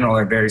in general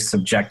are very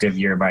subjective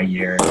year by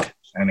year.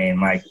 I mean,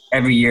 like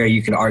every year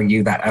you could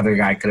argue that other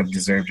guy could have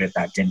deserved it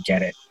that didn't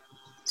get it.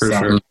 For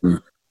sure.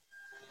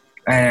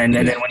 And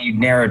then when you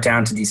narrow it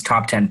down to these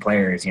top 10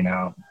 players,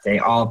 they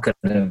all could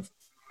have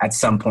at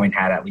some point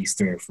had at least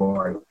 3 or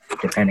 4,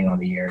 depending on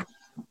the year.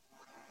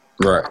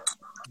 Right.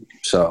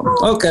 So,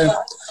 okay.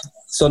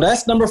 So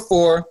that's number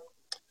 4.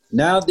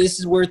 Now this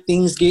is where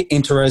things get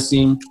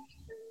interesting.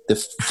 The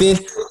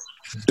 5th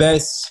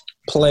best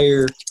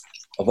player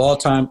of all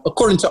time,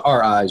 according to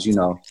our eyes,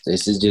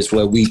 this is just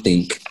what we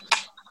think.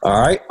 All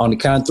right, on the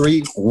count of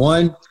 3.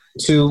 1,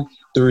 2,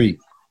 3.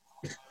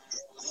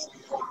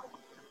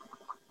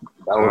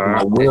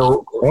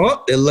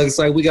 Oh, it looks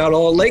like we got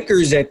all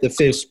Lakers at the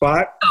 5th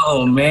spot.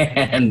 Oh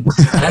man,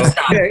 that's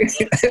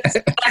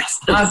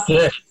not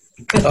good.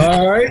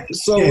 All right,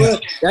 so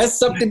that's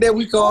something that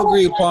we can all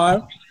agree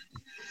upon.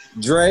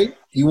 Dre,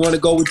 you want to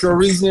go with your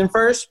reasoning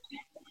first?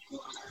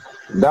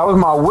 That was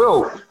my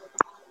will.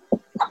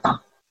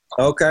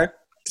 Okay,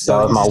 so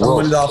that was my will.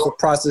 It off of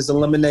process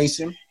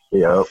elimination.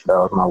 Yeah, that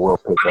was my will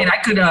pick. I mean, I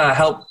could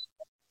help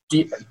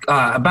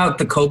about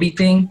the Kobe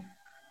thing.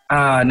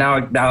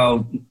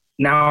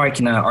 Now I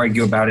can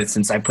argue about it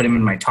since I put him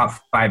in my top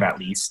 5 at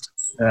least.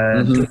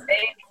 The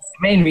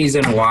main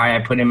reason why I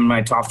put him in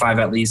my top 5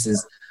 at least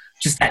is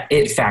just that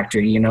it factor,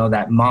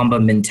 that Mamba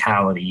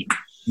mentality.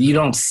 You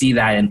don't see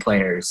that in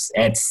players.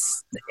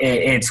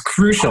 It's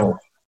crucial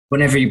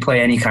whenever you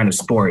play any kind of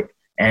sport.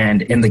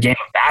 And in the game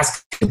of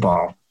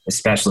basketball,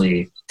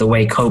 especially, the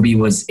way Kobe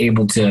was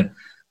able to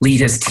lead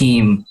his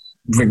team,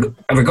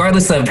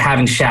 regardless of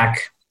having Shaq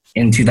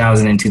in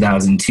 2000 and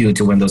 2002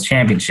 to win those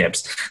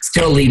championships,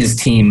 still lead his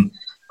team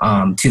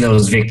to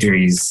those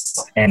victories.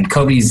 And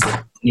Kobe's,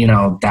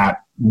 that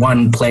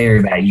one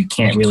player that you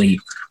can't really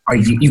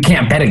argue, you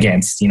can't bet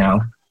against, You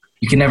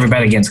can never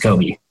bet against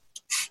Kobe.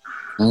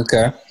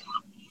 Okay.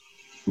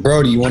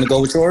 Brody, you want to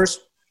go with yours?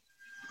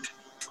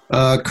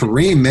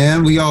 Kareem,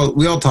 man, we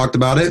all talked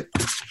about it.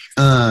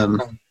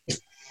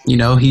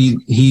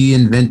 He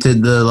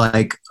invented the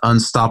like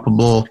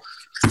unstoppable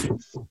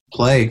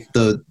play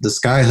the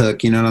sky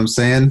hook. You know what I'm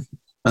saying?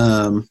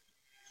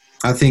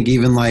 I think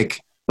even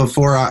like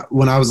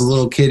when I was a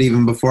little kid,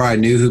 even before I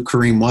knew who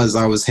Kareem was,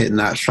 I was hitting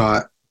that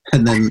shot.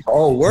 And then,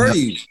 were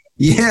you?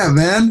 Yeah,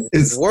 man.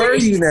 Were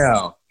you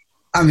now?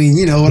 I mean,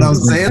 you know what I'm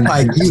saying?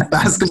 Like youth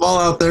basketball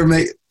out there,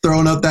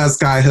 throwing up that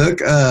sky hook.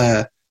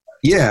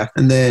 Yeah,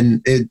 and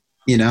then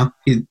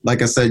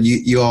like I said,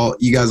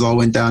 you guys all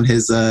went down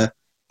his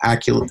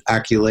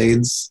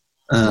accolades,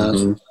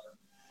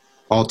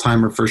 all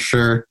timer for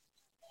sure.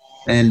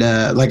 And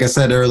like I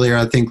said earlier,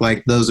 I think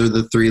like those are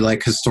the three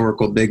like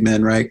historical big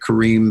men, right?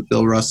 Kareem,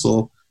 Bill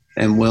Russell,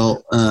 and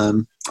Wilt.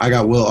 I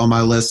got Wilt on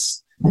my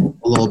list a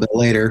little bit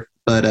later,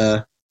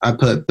 but I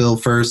put Bill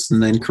first,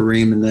 and then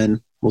Kareem, and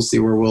then we'll see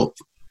where Wilt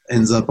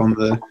ends up on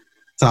the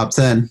top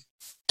 10.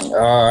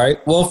 All right.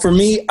 Well, for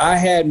me, I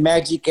had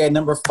Magic at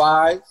number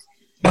 5.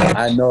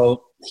 I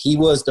know he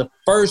was the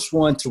first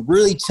one to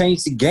really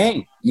change the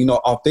game,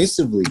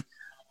 offensively.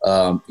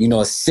 A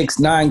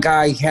 6'9"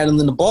 guy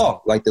handling the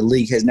ball like the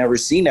league has never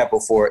seen that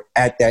before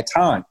at that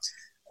time.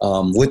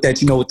 With that,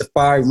 with the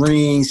 5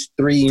 rings,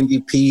 3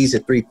 MVPs,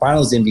 and 3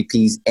 Finals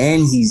MVPs,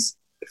 and he's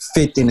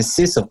 5th in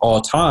assists of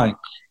all time.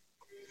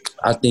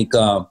 I think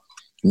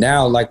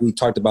now, like we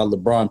talked about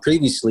LeBron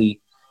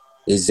previously,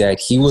 is that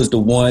he was the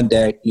one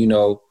that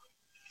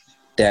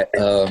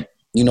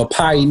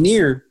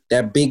pioneered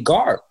that big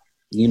guard.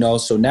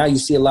 So now you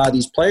see a lot of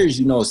these players,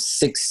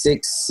 6'6",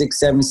 6'7",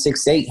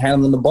 6'8",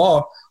 handling the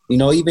ball.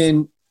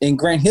 Even in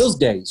Grant Hill's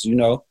days, he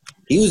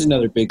was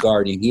another big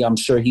guard, and I'm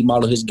sure he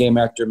modeled his game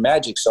after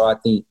Magic. So I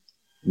think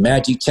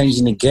Magic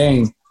changing the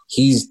game,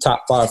 he's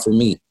top 5 for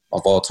me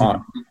of all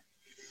time.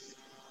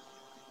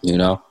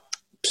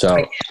 So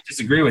I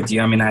disagree with you.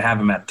 I mean, I have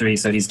him at 3,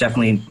 so he's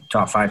definitely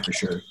top 5 for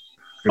sure.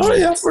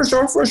 Yeah, for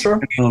sure.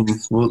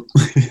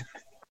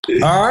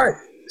 All right.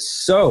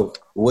 So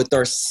with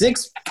our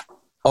 6th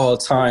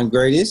all-time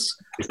greatest,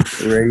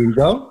 ready to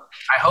go?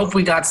 I hope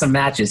we got some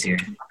matches here.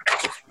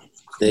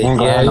 I'm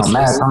running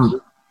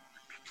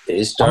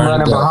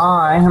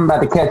behind. I'm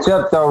about to catch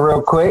up, though,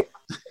 real quick.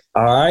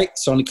 All right.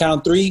 So on the count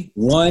of 3,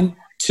 1,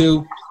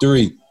 2,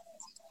 3.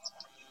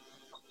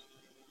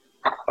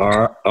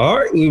 All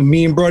right.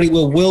 Me and Brody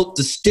with Wilt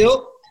the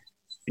Stilt,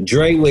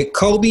 Dre with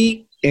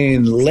Kobe,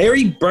 and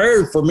Larry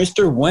Bird for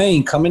Mr.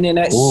 Wayne coming in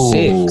at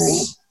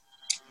 6.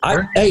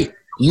 Hey,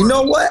 you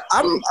know what?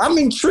 I'm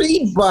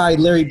intrigued by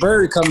Larry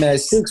Bird coming at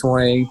 6,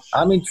 Wayne.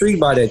 I'm intrigued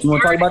by that. You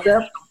want to talk about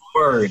that?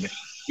 Bird.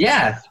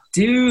 Yeah,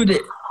 dude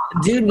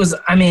was,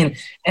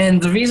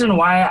 and the reason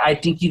why I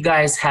think you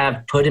guys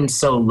have put him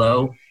so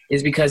low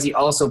is because he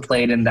also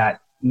played in that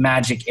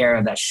Magic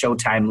era, that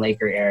Showtime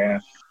Laker era,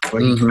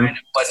 where he kind of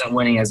wasn't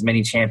winning as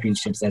many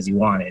championships as he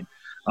wanted.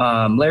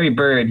 Larry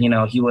Bird,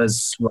 he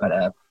was,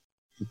 a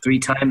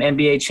 3-time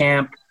NBA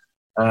champ,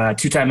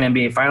 2-time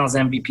NBA Finals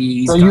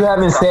MVP. So you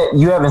haven't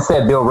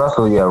said Bill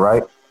Russell yet,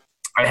 right?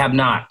 I have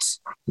not.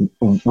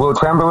 Will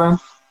Chamberlain?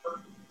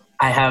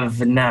 I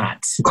have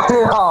not.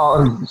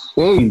 Oh,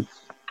 jeez.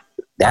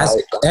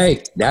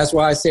 That's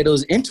why I said it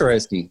was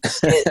interesting.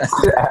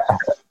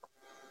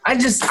 I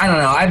don't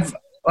know.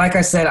 Like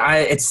I said,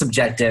 it's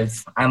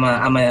subjective. I'm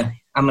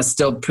a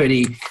still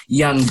pretty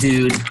young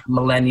dude,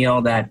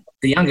 millennial, the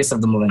youngest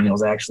of the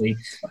millennials actually.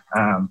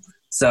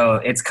 So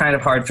it's kind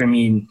of hard for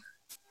me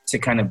to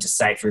kind of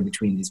decipher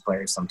between these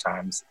players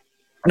sometimes.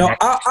 No,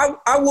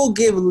 I will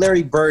give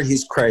Larry Bird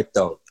his credit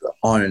though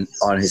on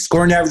his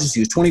scoring averages. He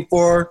was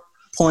 24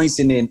 points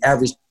and then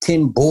averaged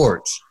 10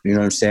 boards. You know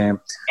what I'm saying?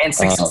 And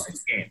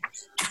 66 games.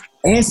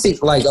 And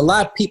like a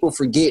lot of people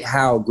forget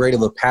how great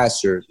of a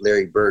passer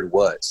Larry Bird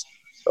was.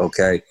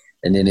 Okay.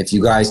 And then if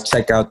you guys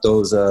check out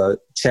those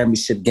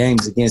championship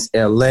games against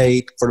LA,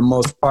 for the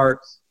most part,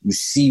 you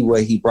see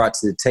what he brought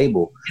to the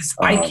table. His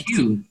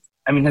IQ.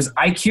 His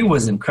IQ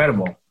was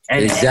incredible.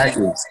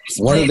 Exactly.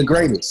 One of the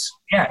greatest.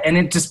 Yeah, and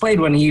it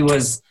displayed when he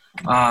was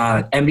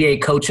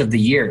NBA Coach of the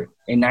Year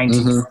in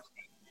 19.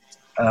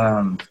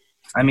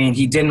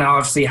 He didn't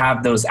obviously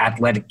have those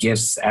athletic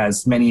gifts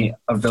as many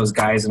of those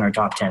guys in our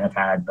top 10 have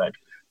had, but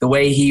the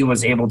way he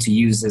was able to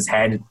use his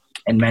head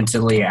and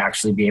mentally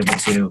actually be able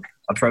to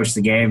approach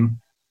the game,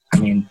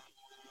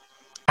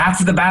 half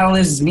of the battle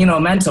is,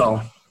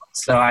 mental.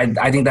 So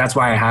I think that's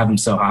why I have him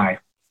so high.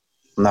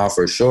 No,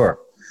 for sure.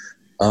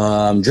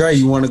 Dre,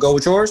 you want to go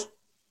with yours?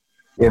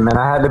 Yeah, man,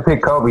 I had to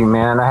pick Kobe,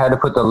 man. I had to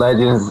put the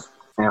legends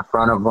in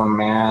front of him,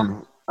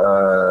 man.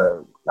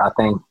 I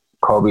think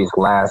Kobe's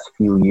last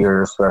few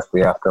years,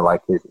 especially after,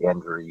 his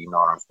injury, you know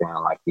what I'm saying?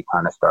 He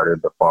kind of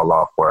started to fall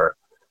off where,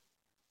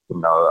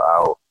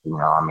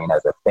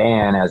 as a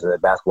fan, as a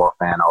basketball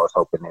fan, I was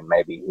hoping that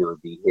maybe he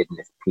would be hitting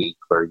his peak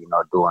or,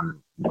 doing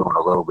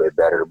a little bit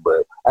better.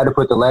 But I had to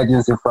put the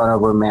legends in front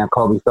of him, man.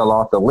 Kobe fell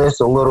off the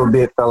list a little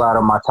bit, fell out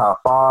of my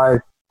top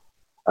 5.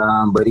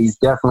 But he's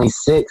definitely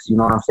 6, you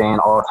know what I'm saying,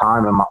 all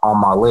time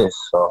on my list.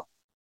 So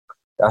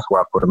that's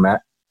where I put him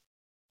at.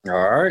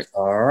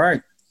 All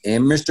right.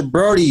 And Mr.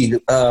 Brody,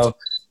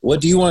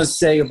 what do you want to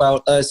say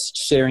about us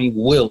sharing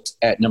Wilt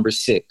at number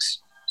 6?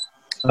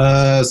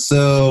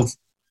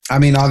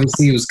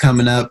 Obviously he was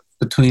coming up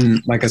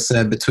like I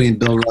said, between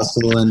Bill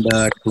Russell and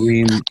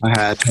Kareem, I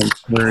had him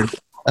third.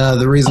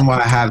 The reason why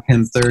I have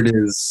him third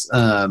is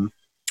I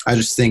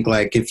just think,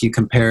 like, if you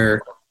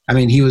compare, I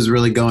mean, he was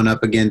really going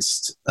up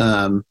against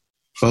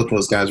both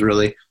those guys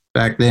really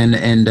back then.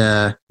 And,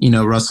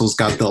 Russell's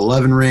got the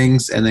 11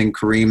 rings, and then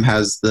Kareem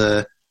has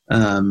the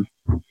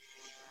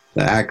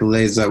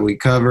accolades that we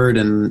covered,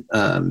 and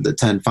the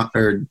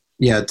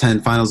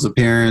 10 finals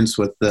appearance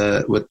with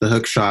the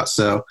hook shot.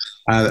 So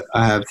I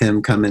have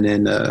him coming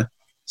in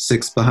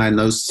sixth behind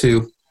those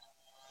two.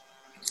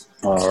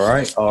 All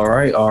right.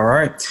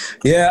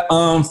 Yeah,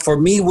 for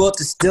me,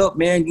 Wilt is still,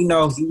 man, he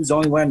was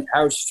only one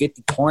average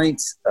 50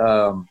 points.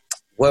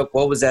 What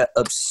was that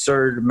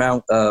absurd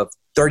amount of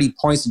 30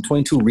 points and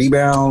 22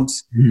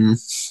 rebounds,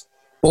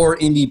 4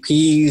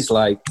 MVPs?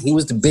 Like, he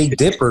was the Big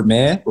Dipper,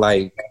 man.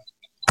 Like,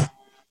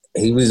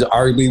 he was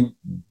arguably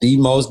the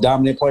most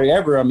dominant player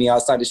ever. I mean,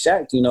 outside of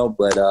Shaq,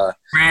 but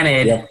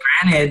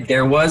granted,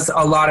 there was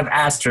a lot of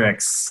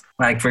asterisks.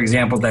 Like, for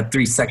example, that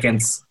 3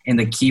 seconds in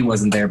the key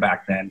wasn't there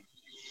back then.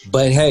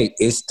 But hey,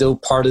 it's still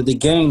part of the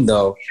game,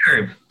 though.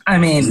 Sure. I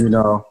mean,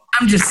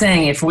 I'm just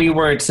saying, if we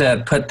were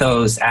to put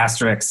those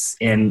asterisks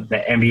in the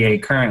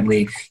NBA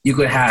currently, you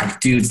could have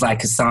dudes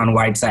like Hassan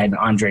Whiteside and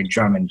Andre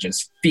Drummond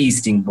just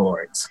feasting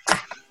boards.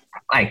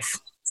 Like,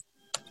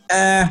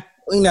 we're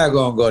not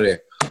gonna go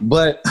there.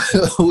 But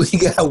we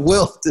got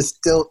Wilt to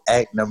still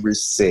at number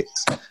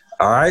 6.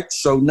 All right,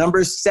 so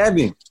number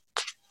 7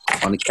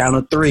 on the count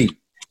of 3.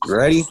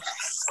 Ready?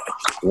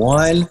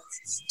 1,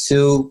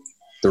 2,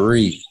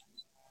 3.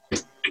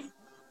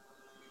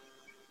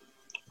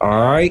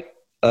 All right.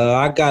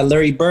 I got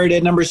Larry Bird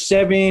at number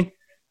 7.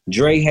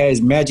 Dre has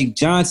Magic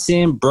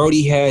Johnson.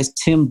 Brody has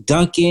Tim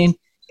Duncan.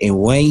 And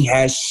Wayne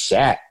has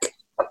Shaq.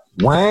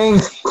 Wayne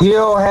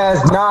still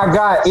has not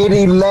got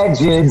any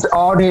legends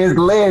on his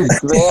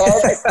list,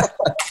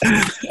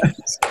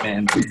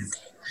 man.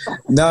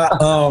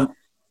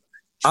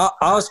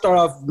 I'll start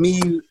off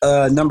me,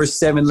 number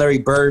 7, Larry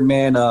Bird,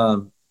 man.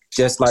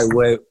 Just like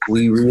what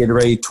we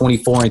reiterated,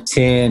 24 and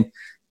 10.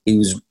 He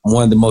was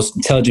one of the most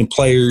intelligent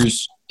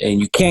players. And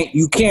you can't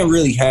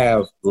really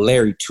have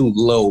Larry too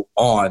low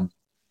on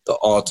the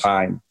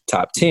all-time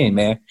top 10,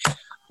 man.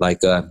 Like,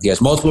 he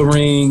has multiple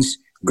rings.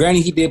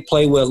 Granted, he did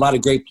play with a lot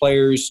of great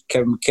players,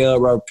 Kevin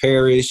McHale, Robert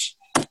Parrish.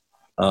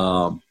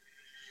 But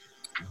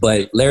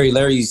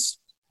Larry's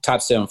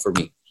top 7 for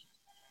me.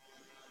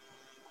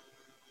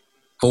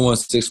 Who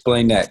wants to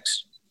explain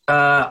next?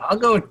 I'll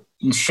go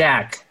with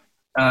Shaq.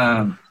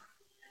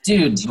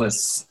 Dude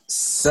was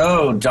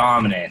so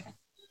dominant.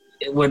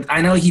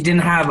 I know he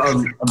didn't have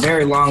a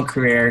very long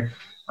career.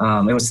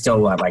 It was still,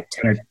 like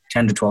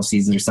 10 to 12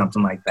 seasons or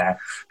something like that.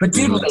 But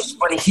dude,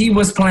 when he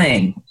was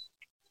playing,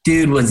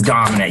 dude was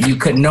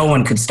dominant. No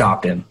one could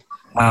stop him.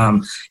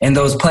 And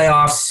those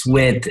playoffs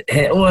with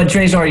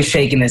Dre's already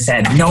shaking his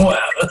head. No,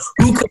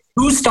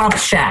 who stopped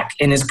Shaq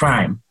in his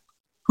prime?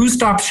 Who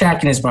stopped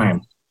Shaq in his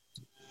prime?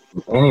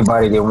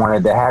 Anybody that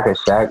wanted to hack a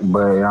Shaq,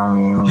 but I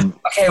mean,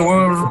 okay,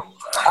 well,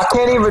 I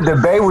can't even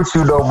debate with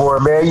you no more,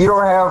 man. You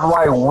don't have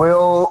like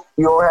Will,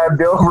 you don't have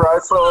Bill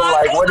Russell.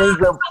 Like, what is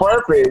the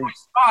purpose?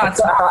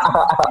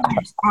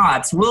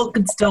 Spots. Will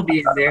could still be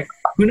in there.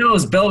 Who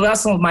knows? Bill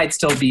Russell might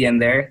still be in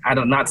there.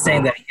 I'm not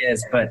saying that he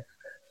is, but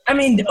I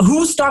mean,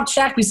 who stopped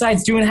Shaq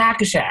besides doing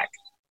Hack-a-Shaq?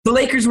 The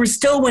Lakers were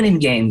still winning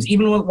games,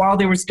 even while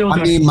they were still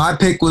doing. I mean, my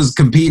pick was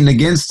competing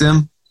against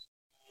him.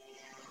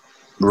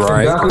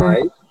 Right.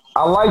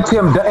 I liked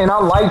Tim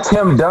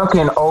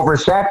Duncan over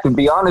Shaq, to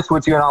be honest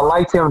with you, and I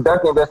liked Tim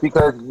Duncan just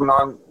because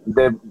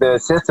the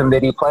system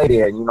that he played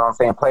in. You know what I'm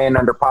saying? Playing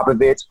under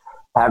Popovich,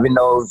 having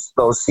those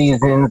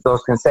seasons,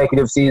 those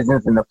consecutive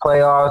seasons in the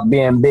playoffs,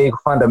 being big,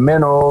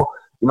 fundamental.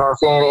 You know what I'm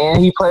saying?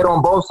 And he played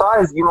on both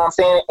sides. You know what I'm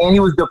saying? And he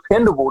was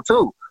dependable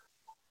too.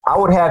 I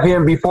would have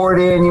him before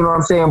then. You know what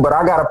I'm saying? But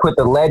I got to put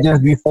the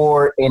legends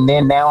before, and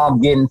then now I'm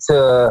getting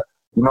to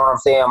you know what I'm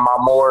saying, my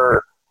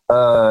more.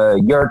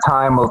 Your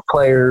time of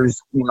players,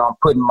 I'm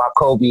putting my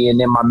Kobe and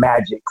then my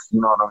Magics, you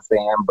know what I'm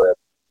saying? But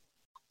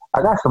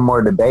I got some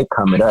more debate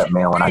coming up,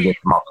 man, when I get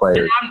to my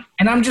players.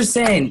 And I'm just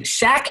saying,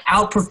 Shaq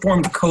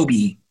outperformed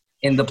Kobe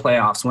in the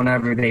playoffs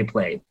whenever they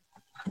played.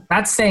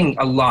 That's saying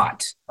a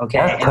lot, okay?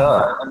 That's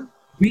tough.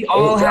 We've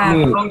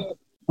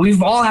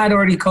all had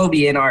already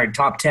Kobe in our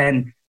top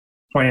 10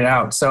 pointed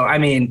out. So, I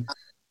mean,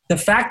 the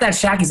fact that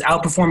Shaq is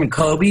outperforming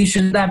Kobe,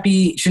 shouldn't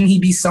he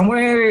be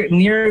somewhere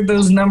near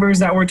those numbers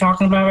that we're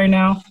talking about right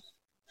now?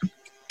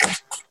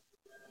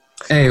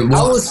 Hey,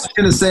 well, I was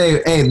gonna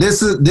say, hey,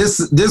 this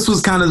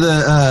was kind of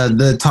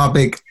the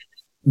topic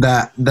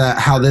that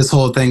how this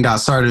whole thing got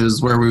started,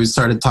 is where we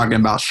started talking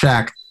about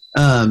Shaq.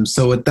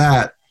 So with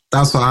that's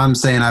why I'm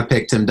saying I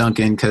picked Tim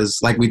Duncan, because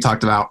like we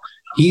talked about,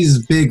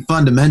 he's big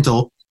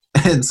fundamental.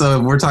 And so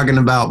if we're talking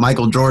about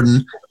Michael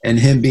Jordan and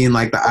him being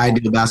like the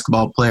ideal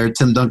basketball player,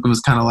 Tim Duncan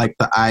was kind of like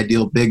the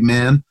ideal big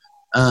man.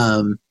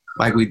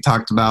 Like we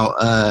talked about,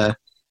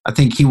 I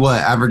think he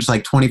averaged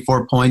like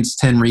 24 points,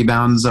 10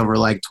 rebounds over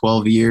like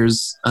 12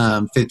 years,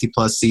 50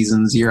 plus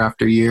seasons year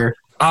after year.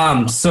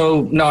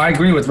 So no, I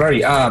agree with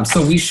Brody.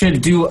 So we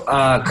should do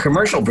a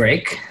commercial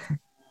break.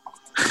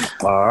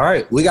 All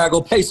right. We got to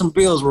go pay some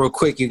bills real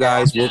quick, you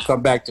guys. We'll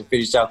come back to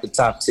finish out the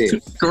top 10.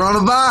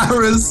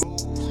 Coronavirus.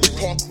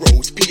 Park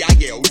Rose,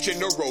 PIL,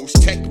 Generals,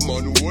 Tech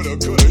Mon, woulda,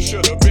 coulda,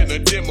 shoulda been a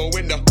demo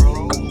in the.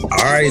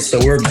 All right. So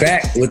we're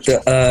back with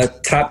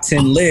the top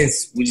 10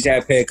 list. We just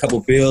had to pay a couple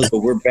bills, but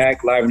we're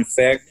back live in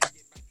effect.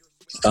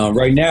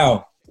 Right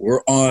now,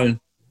 we're on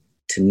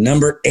to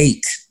number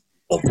 8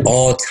 of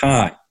all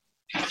time.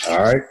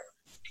 All right.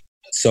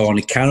 So on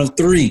the count of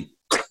 3.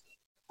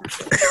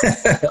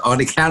 On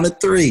the count of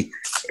 3,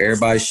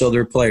 everybody show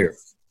their player.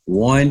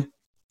 1,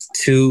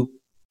 2,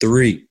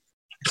 3.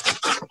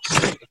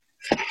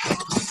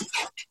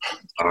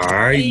 All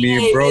right,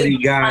 me and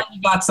Brody got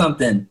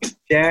something.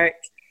 Shaq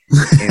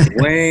and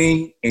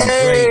Wayne and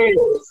Drake.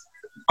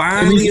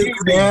 Finally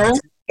agreed.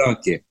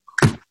 Duncan.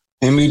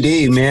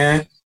 MED,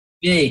 man.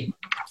 Hey,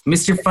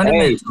 Mr.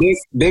 Fundamental. Hey,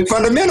 big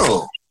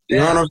fundamental. You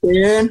know what I'm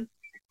saying?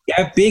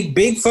 Yeah,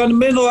 big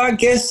fundamental, I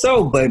guess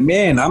so. But,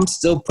 man, I'm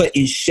still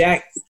putting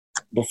Shaq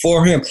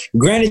before him.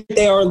 Granted,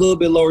 they are a little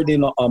bit lower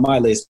than on my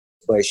list.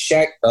 But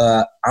Shaq,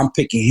 I'm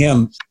picking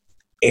him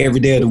every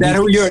day of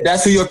the week.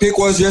 That's who your pick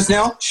was just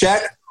now? Shaq?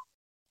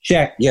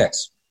 Shaq,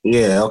 yes.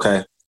 Yeah,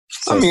 okay.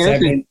 So I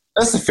mean,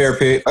 that's a fair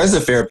pick. That's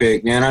a fair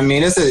pick, man. I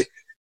mean, it's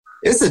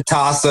a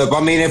toss-up.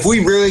 I mean, if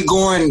we really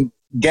going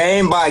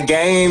game by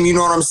game, you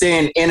know what I'm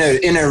saying, in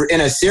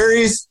a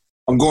series,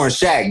 I'm going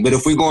Shaq. But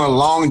if we going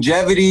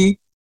longevity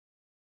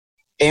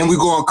and we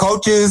going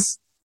coaches,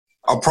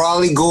 I'll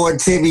probably go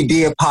Timmy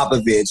D and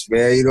Popovich,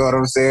 man. You know what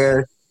I'm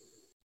saying?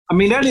 I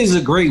mean, that is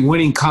a great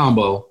winning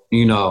combo,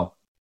 you know.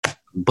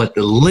 But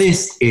the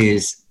list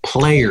is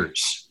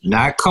players,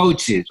 not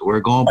coaches.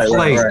 We're going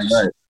players.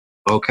 Right.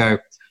 Okay.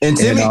 And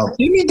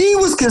Timmy D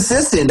was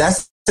consistent.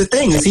 That's the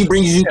thing, is he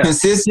brings you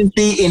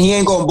consistency and he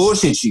ain't going to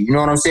bullshit you. You know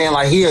what I'm saying?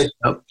 Like, he a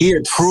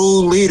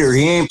true leader.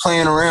 He ain't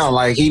playing around.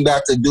 Like, he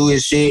about to do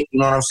his shit, you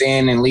know what I'm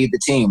saying, and lead the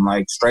team,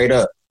 like, straight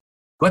up.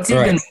 What's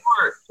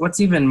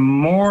even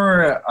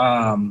more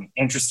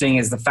interesting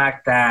is the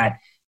fact that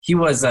he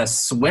was a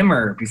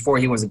swimmer before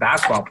he was a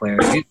basketball player.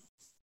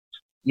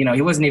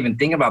 He wasn't even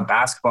thinking about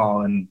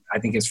basketball in, I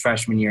think, his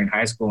freshman year in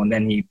high school, and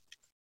then he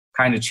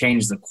kind of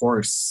changed the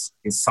course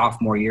his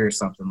sophomore year or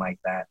something like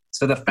that.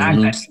 So the fact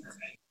that,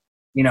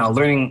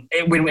 learning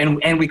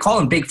 – and we call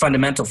him big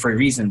fundamental for a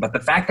reason, but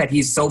the fact that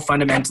he's so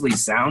fundamentally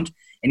sound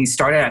and he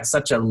started at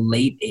such a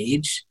late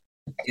age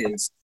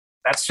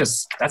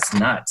that's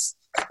nuts.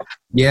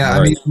 Yeah,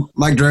 I mean,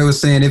 like Dre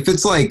was saying, if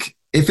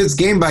it's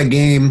game by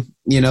game,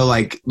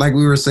 like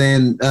we were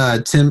saying,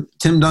 Tim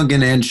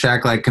Duncan and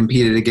Shaq like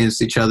competed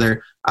against each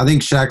other. I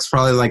think Shaq's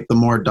probably like the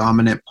more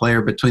dominant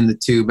player between the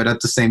two, but at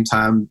the same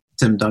time,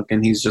 Tim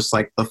Duncan, he's just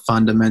like the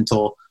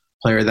fundamental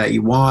player that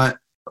you want.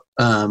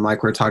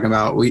 Like we're talking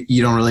about,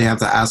 you don't really have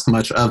to ask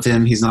much of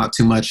him. He's not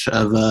too much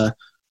of a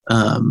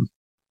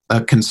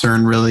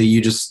concern, really.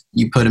 You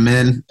put him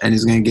in, and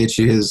he's going to get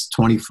you his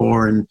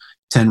 24 and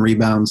 10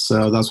 rebounds.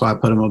 So that's why I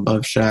put him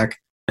above Shaq.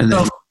 And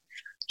then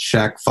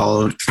Shaq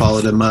followed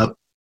him up.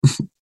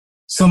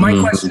 So my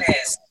question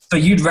is, so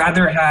you'd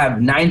rather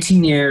have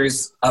 19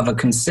 years of a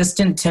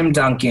consistent Tim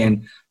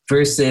Duncan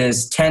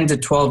versus 10 to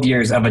 12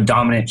 years of a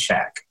dominant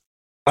Shaq?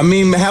 I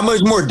mean, how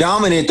much more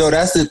dominant, though?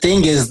 That's the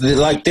thing, is that,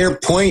 like, their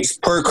points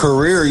per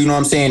career, you know what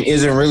I'm saying,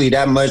 isn't really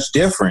that much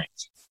different.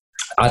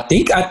 I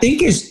think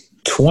it's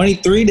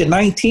 23 to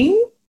 19.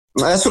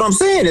 That's what I'm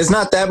saying. It's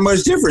not that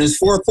much different. It's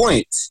 4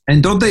 points.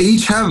 And don't they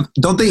each have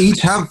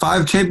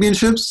 5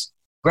 championships?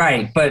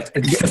 Right, but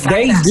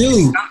they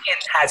do.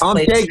 I'm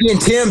taking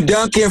Tim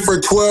Duncan for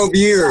 12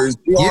 years.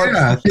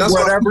 That's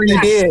whatever he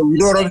did. You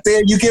know what I'm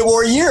saying? You get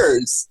more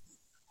years.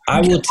 I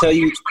will tell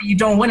you. You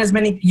don't win as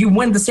many. You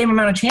win the same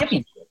amount of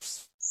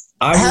championships.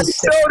 How do you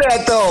know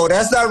that, though?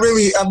 That's not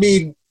really, I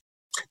mean,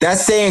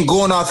 that's saying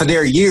going off of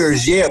their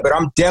years, yeah, but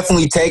I'm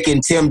definitely taking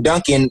Tim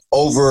Duncan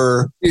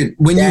over. Dude,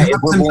 when you have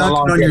Tim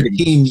Duncan on your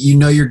team, you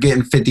know you're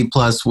getting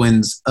 50-plus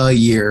wins a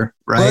year,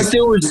 right?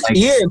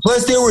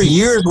 Plus there were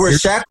years where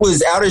Shaq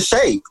was out of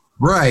shape.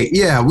 Right,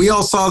 yeah. We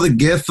all saw the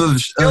gif of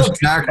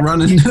Shaq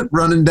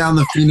running down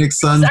the Phoenix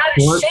Suns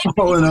court,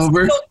 falling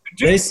over.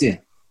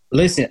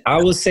 Listen, I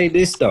will say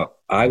this, though.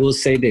 But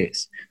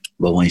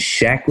when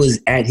Shaq was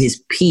at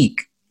his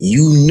peak,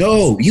 you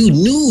knew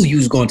you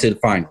was going to the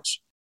finals.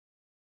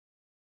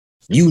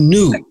 You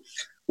knew.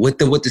 With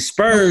the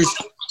Spurs,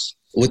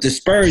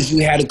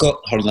 you had to go.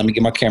 Hold on, let me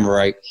get my camera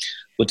right.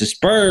 With the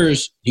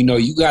Spurs, you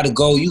got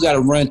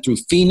to run through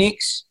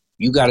Phoenix.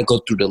 You got to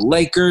go through the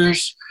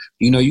Lakers.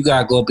 You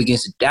got to go up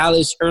against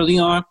Dallas early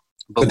on.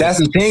 But that's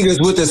the thing, is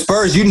with the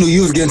Spurs, you knew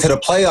you was getting to the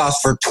playoffs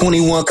for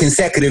 21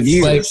 consecutive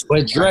years.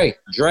 But Dre,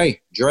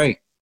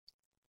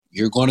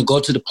 you're going to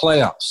go to the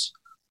playoffs.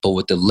 But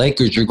with the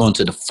Lakers, you're going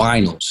to the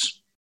finals.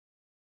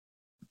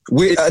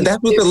 That's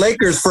with the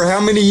Lakers for how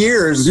many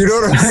years? You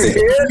know what I'm saying?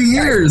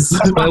 Years.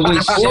 But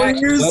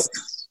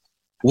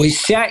with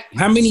Shaq,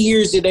 how many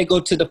years did they go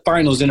to the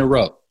finals in a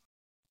row?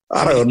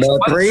 I don't know,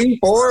 3,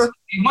 4.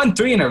 They won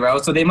 3 in a row,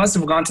 so they must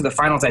have gone to the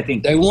finals, I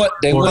think. They won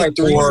 3 in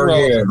a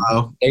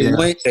row.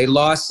 Yeah. They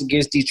lost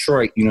against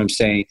Detroit, you know what I'm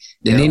saying?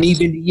 And then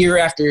even the year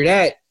after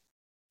that,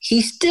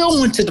 he still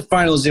went to the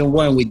finals and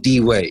won with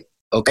D-Wade.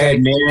 Okay, Hey,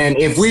 man,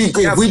 if we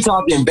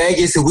talking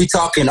Vegas, if we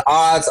talking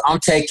odds, I'm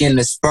taking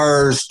the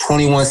Spurs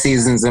 21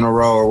 seasons in a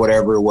row or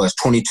whatever it was,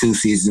 22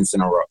 seasons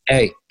in a row.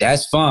 Hey,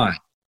 that's fine.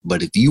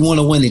 But if you want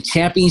to win the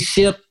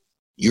championship,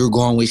 you're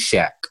going with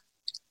Shaq.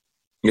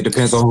 It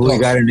depends on who he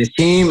got in his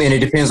team, and it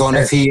depends on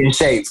if he in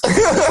shape.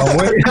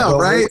 Yeah,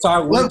 right?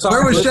 Where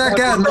was Shaq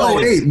at in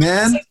 08,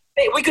 man?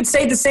 We could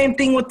say the same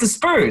thing with the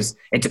Spurs.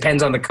 It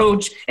depends on the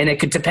coach, and it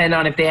could depend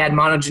on if they had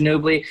Manu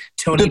Ginobili,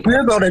 Tony.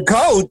 Depends on the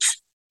coach.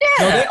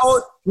 Yeah.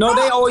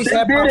 They always They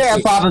had did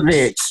have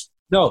Popovich.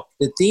 No,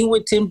 the thing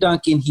with Tim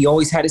Duncan, he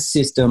always had a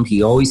system.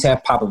 He always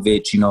had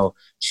Popovich. You know,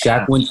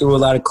 Shaq went through a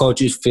lot of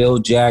coaches, Phil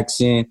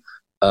Jackson,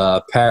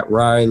 Pat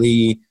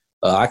Riley.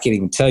 I can't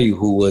even tell you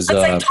who was. That's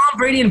like Tom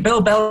Brady and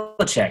Bill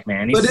Belichick,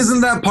 man. But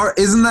isn't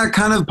that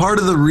kind of part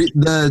of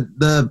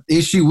the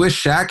issue with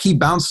Shaq? He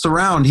bounced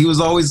around. He was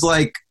always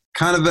like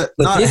kind of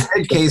not a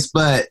head case,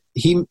 but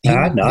don't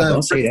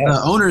say that.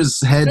 The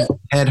owner's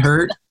head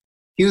hurt.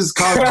 He was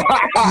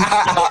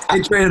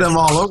they traded him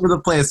all over the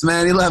place,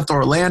 man. He left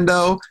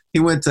Orlando. He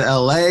went to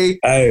LA,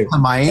 to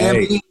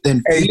Miami.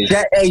 Then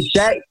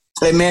Shaq.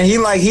 Hey man, he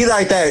like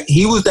that.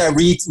 He was that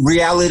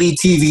reality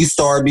TV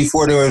star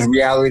before there was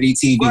reality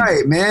TV.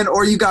 Right, man.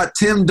 Or you got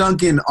Tim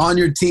Duncan on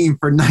your team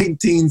for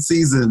 19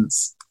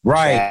 seasons.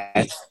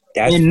 Right.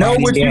 And know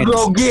what you're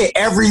going to get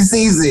every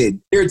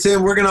season. Here,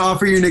 Tim, we're going to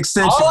offer you an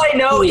extension. All I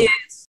know is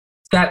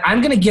that I'm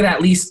going to get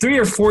at least 3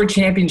 or 4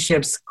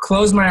 championships,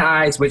 close my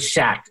eyes with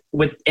Shaq.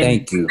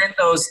 Thank you.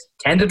 Those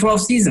 10 to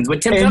 12 seasons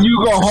with Tim Duncan. And you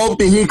going to hope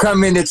that he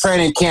come into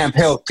training camp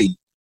healthy.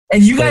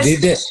 And you guys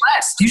should be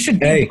blessed. You should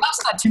be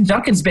blessed that Tim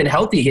Duncan's been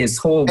healthy his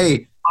whole.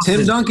 Hey,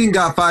 Tim Duncan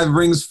got 5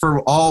 rings for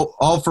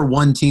all for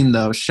one team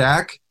though.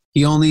 Shaq,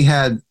 he only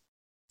had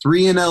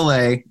 3 in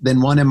LA,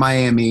 then 1 in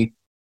Miami,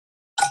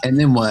 and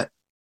then what?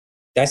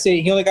 That's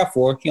it. He only got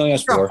 4. He only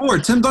has 4.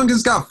 Tim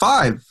Duncan's got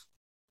 5.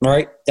 All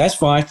right, that's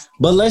fine.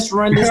 But let's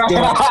run this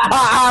down.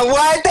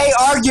 What? They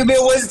argument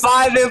was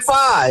 5 and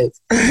 5.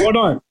 Hold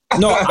on.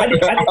 No, I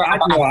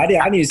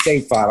didn't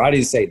say 5. I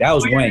didn't say that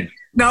was Wayne.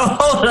 No,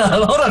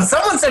 hold on.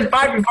 Someone said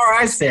 5 before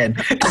I said.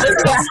 I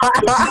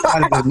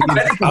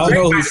don't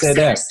know who said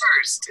that.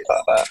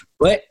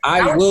 But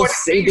I will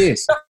say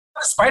this.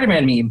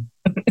 Spider-Man meme.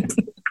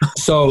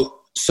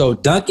 So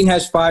Duncan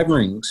has 5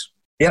 rings.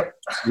 Yep.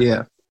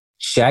 Yeah.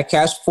 Shaq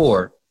has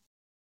 4.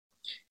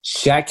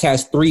 Shaq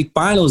has 3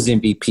 finals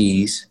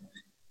MVPs.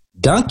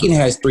 Duncan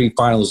has 3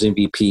 finals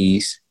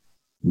MVPs.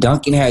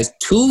 Duncan has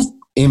 2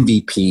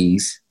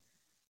 MVPs.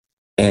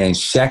 And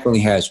Shaq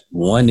only has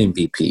 1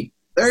 MVP.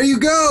 There you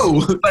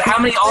go. But how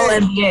many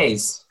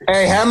All-NBAs?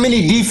 Hey, how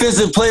many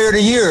Defensive Player of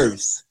the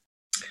Years?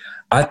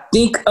 I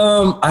think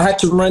I had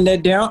to run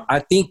that down. I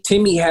think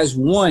Timmy has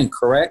 1,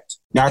 correct?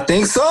 I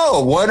think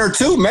so. 1 or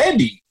 2,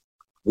 maybe.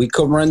 We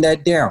could run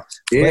that down.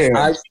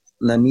 Yeah.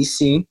 Let me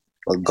see.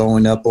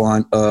 Going up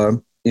on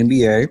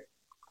NBA.com.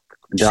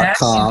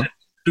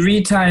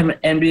 3-time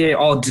NBA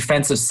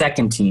All-Defensive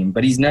second team,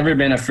 but he's never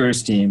been a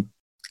first team.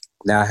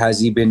 Now,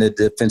 has he been a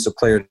Defensive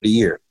Player of the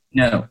Year?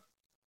 No.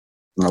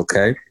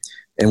 Okay.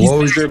 And what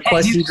was your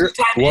question, Dre?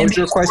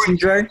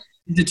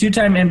 He's a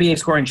 2-time NBA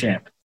scoring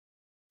champ.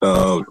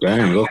 Oh,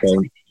 dang.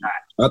 Okay.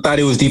 I thought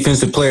he was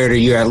Defensive Player of the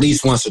Year at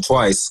least once or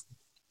twice.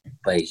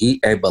 But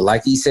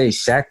like he said,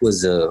 Shaq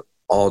was a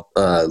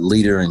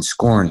leader in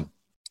scoring.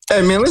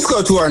 Hey, man, let's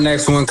go to our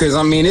next one because,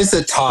 I mean, it's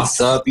a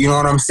toss-up. You know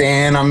what I'm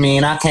saying? I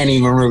mean, I can't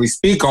even really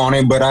speak on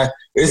it, but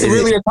it's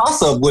really a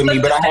toss-up with me.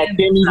 But I had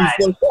Timmy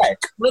before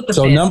Shaq.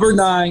 So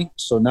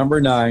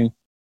number 9.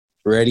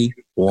 Ready?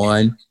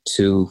 1,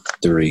 2,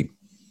 3.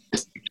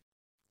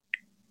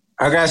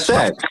 I got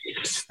Shaq.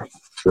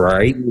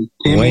 Right.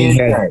 Wayne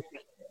had.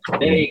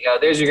 There you go.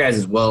 There's your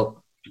guys'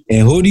 Wilt.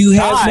 And who do you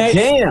have? God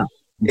damn.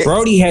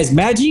 Brody has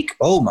Magic?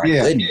 Oh, my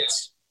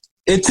goodness.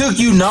 It took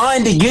you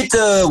 9 to get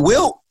to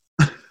Wilt?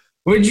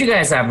 Where'd you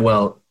guys have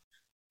Wilt?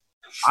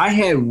 I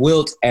had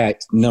Wilt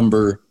at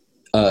number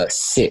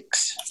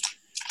 6.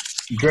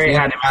 Dre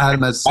had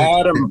him at 6.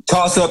 Adam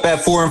toss up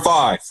at 4 and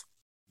 5.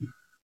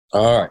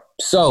 All right.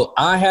 So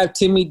I have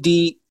Timmy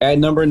D at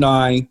number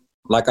 9.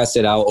 Like I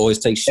said, I'll always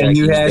take Shaq. And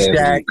you had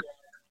Shaq.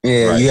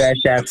 Yeah, right. You had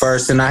Shaq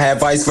first, and I had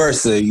vice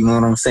versa. You know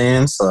what I'm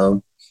saying?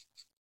 So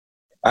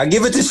I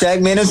give it to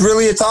Shaq, man. It's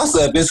really a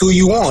toss-up. It's who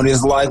you want.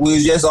 It's like we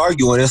was just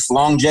arguing. It's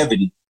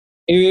longevity.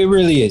 It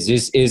really is.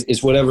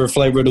 It's whatever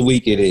flavor of the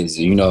week it is,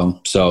 you know.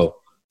 So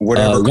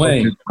whatever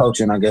Wayne,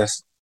 coaching, I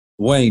guess.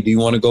 Wayne, do you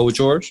want to go with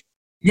yours?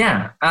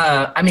 Yeah.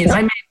 I mean,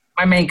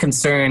 my main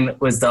concern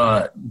was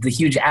the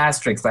huge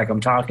asterisk like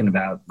I'm talking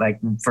about. Like,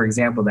 for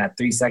example, that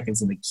 3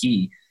 seconds in the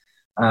key.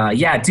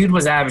 Dude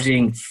was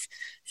averaging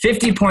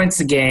 50 points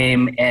a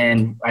game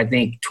and I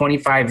think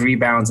 25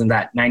 rebounds in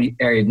that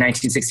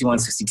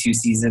 1961-62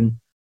 season.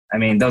 I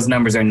mean, those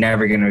numbers are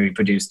never going to be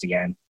produced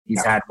again.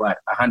 He's had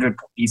 100.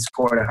 He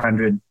scored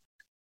 100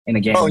 in a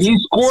game. Oh, he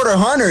scored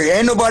 100.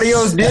 Ain't nobody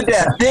else did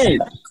that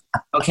since.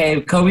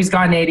 Okay, Kobe's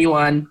gotten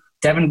 81.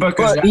 Devin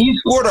Booker's But he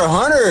scored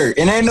 100,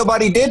 and ain't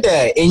nobody did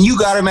that. And you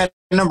got him at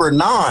number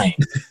 9.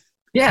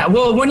 Yeah,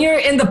 well, when you're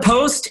in the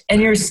post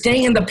and you're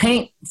staying in the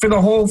paint for the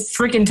whole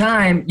freaking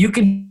time, you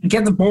can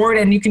get the board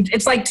and you can –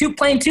 it's like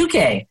playing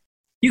 2K.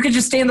 You could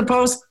just stay in the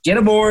post, get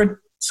a board,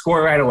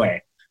 score right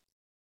away.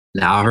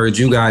 Now, I heard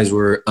you guys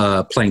were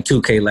playing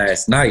 2K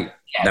last night.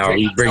 Yeah, now,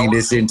 we bringing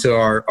this into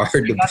our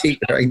debate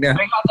right now.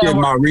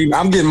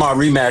 I'm getting my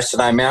rematch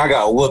tonight, man. I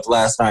got whooped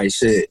last night.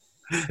 Shit.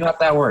 Got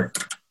that work.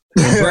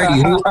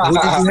 Brady, who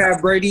did you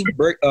have, Brady?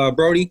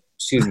 Brody?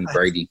 Excuse me,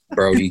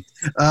 Brody.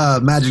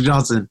 Magic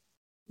Johnson.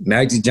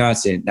 Magic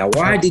Johnson. Now,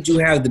 why did you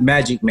have the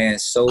Magic Man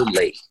so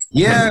late?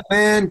 Yeah,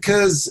 man,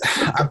 because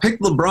I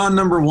picked LeBron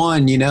number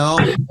 1, you know?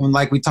 And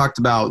like we talked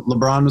about,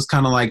 LeBron was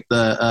kind of like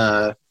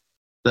the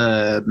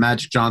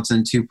Magic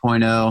Johnson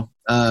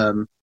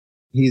 2.0.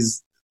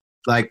 He's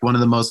like one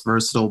of the most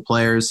versatile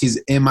players. He's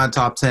in my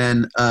top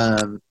 10.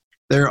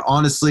 There,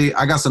 honestly,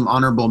 I got some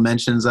honorable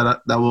mentions that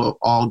we'll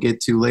all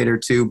get to later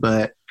too,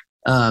 but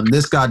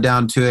this got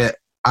down to it.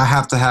 I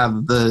have to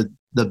have the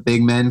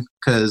big men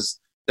because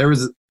there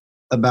was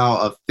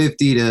about a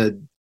 50 to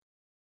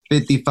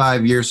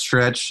 55 year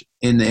stretch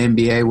in the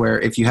NBA where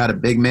if you had a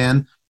big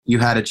man, you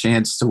had a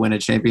chance to win a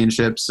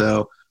championship.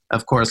 So,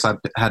 of course, I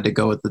had to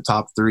go with the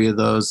top 3 of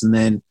those. And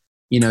then,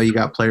 you know, you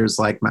got players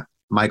like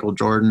Michael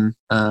Jordan,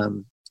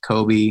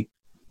 Kobe,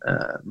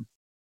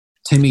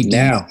 Timmy D,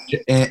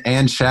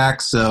 and Shaq.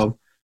 So,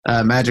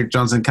 Magic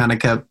Johnson kind of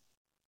kept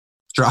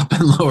dropping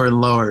lower and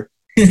lower.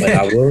 But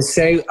I will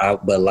say,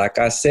 but like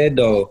I said,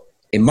 though,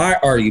 in my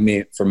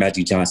argument for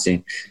Magic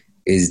Johnson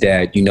is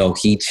that, you know,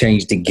 he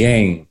changed the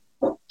game.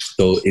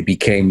 So it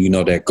became, you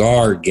know, that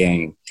guard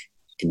game.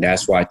 And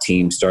that's why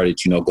teams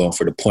started, you know, going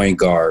for the point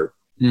guard.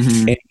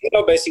 Mm-hmm. And, you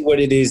know, basically what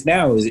it is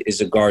now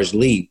is a guards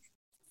league.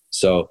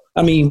 So,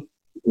 I mean,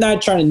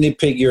 not trying to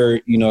nitpick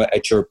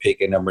at your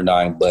pick at number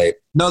 9, but.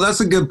 No,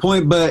 that's a good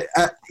point. But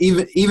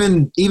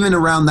even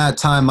around that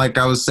time, like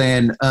I was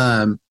saying,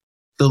 the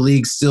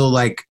league still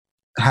like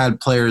had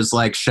players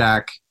like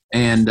Shaq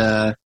and,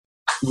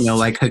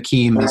 like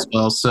Hakeem as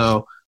well.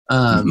 So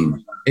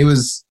it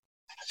was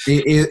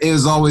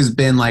always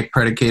been like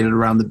predicated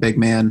around the big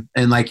man.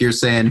 And like you're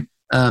saying,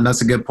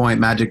 that's a good point.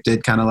 Magic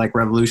did kind of like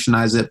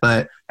revolutionize it,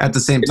 but at the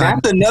same time,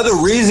 that's another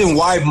reason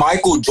why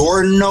Michael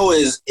Jordan though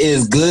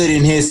is good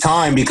in his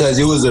time because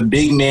it was a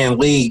big man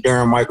league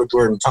during Michael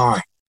Jordan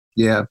time.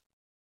 Yeah,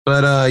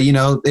 but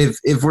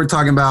if we're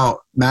talking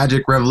about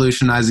Magic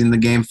revolutionizing the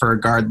game for a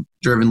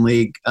guard-driven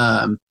league,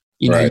 right.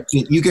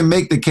 you can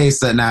make the case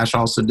that Nash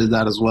also did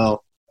that as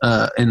well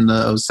in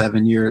the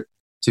 07 year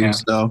too. Yeah.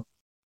 So,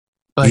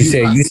 but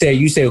you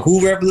say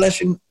who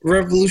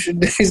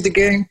revolutionized the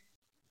game?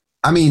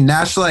 I mean,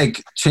 Nash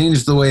like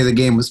changed the way the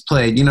game was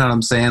played. You know what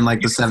I'm saying?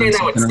 Like the 7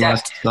 second and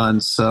less done.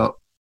 So,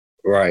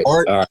 right.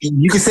 Or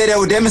you can say that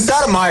with Devin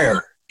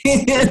Stoudemire.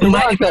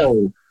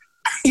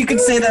 You can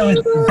say that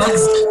with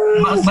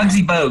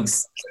Muggsy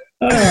Bogues.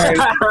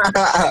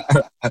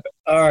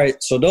 All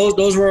right. So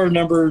those were our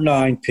number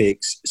 9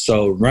 picks.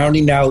 So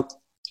rounding out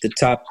the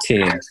top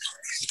 10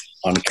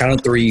 on the count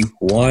of 3.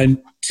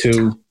 1,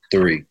 2,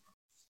 3.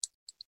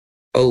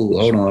 Oh,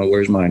 hold on.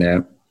 Where's mine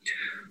at?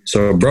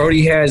 So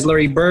Brody has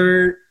Larry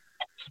Bird.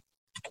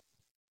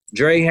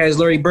 Dre has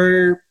Larry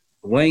Bird.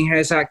 Wayne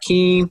has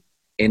Hakeem.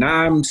 And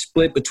I'm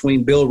split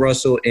between Bill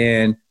Russell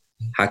and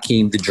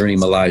Hakeem the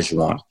Dream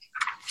Olajuwon.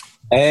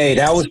 Hey,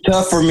 that was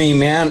tough for me,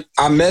 man.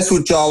 I messed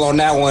with y'all on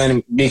that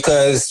one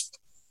because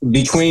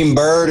between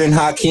Bird and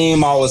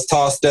Hakeem, I was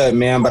tossed up,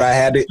 man. But I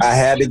had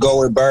to go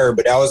with Bird.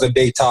 But that was a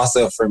big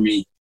toss-up for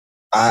me.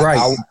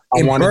 I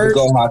wanted to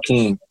go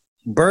Hakeem.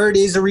 Bird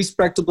is a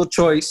respectable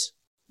choice.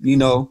 You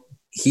know,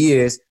 he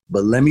is.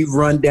 But let me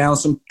run down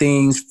some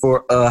things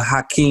for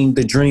Hakeem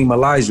the Dream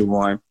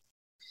Olajuwon.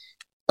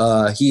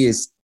 He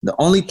is the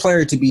only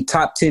player to be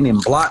top 10 in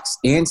blocks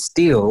and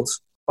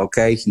steals.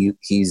 Okay,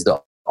 he's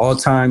the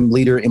all-time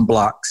leader in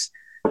blocks.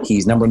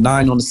 He's number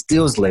 9 on the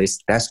steals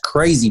list. That's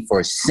crazy for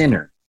a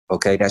center.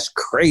 Okay, that's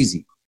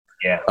crazy.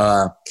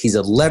 Yeah. He's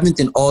 11th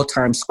in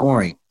all-time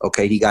scoring.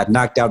 Okay, he got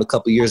knocked out a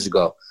couple years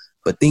ago.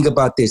 But think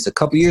about this. A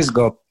couple years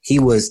ago, he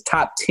was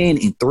top 10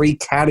 in 3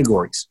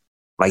 categories.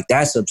 Like,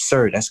 that's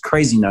absurd. That's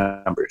crazy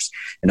numbers.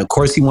 And, of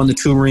course, he won the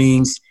 2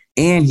 rings,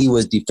 and he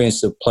was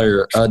Defensive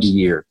Player of the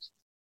Year.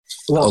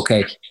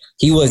 Okay.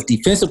 He was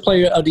Defensive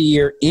Player of the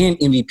Year and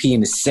MVP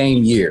in the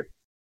same year.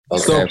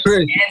 Okay. So, Chris,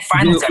 and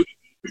Finals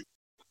MVP.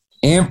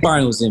 And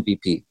Finals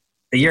MVP.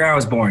 The year I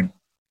was born.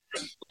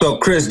 So,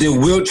 Chris, did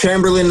Wilt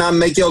Chamberlain not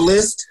make your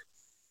list?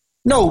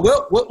 No,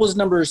 what was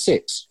number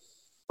 6?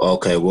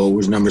 Okay, what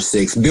was number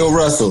 6? Bill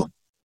Russell.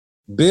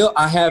 Bill,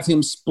 I have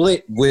him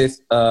split with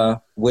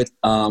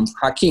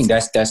Hakeem.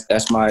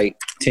 That's my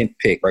 10th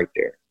pick right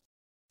there.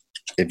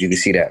 If you can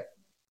see that.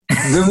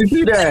 Let me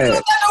see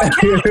that.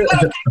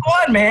 Come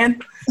on, man.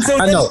 So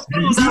I know.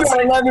 You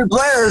got 11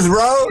 players,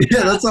 bro.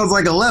 Yeah, that sounds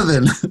like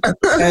 11.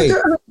 Hey,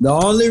 the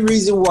only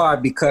reason why,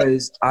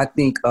 because I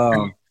think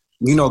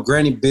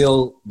granted,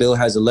 Bill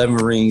has 11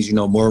 rings,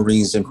 more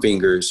rings than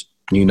fingers,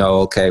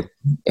 okay.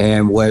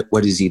 And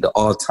what is he, the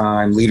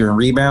all-time leader in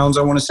rebounds,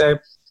 I want to say?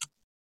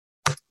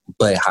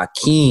 But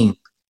Hakeem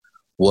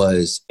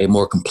was a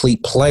more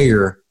complete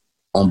player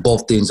on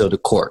both ends of the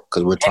court,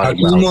 because we're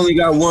talking about. Hakeem only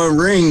got one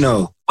ring,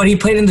 though. But he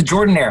played in the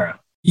Jordan era.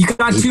 You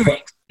got 2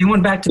 rings. He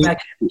went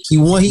back-to-back.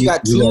 He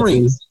got 2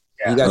 rings.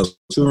 Yeah. He got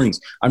 2 rings.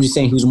 I'm just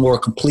saying he was a more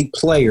complete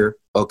player,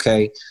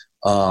 okay?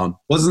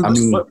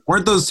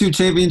 Weren't those 2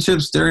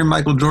 championships during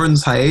Michael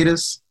Jordan's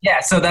hiatus? Yeah,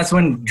 so that's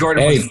when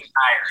Jordan was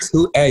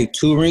retired.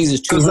 2 rings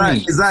is 2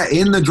 rings. Is that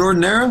in the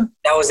Jordan era?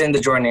 That was in the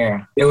Jordan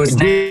era. It was.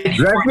 Did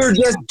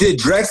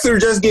Drexler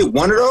just get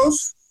one of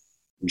those?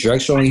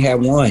 Drexler only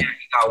had 1. Yeah,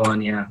 he got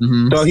 1. Yeah.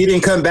 Mm-hmm. So he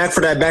didn't come back for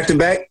that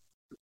back-to-back?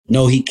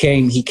 No, he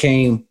came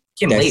that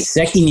late.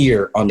 second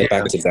year on the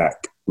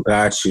back-to-back.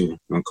 Got you.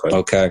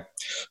 Okay.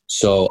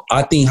 So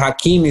I think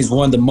Hakeem is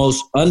one of the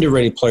most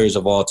underrated players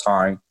of all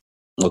time.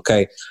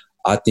 Okay.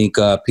 I think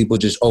people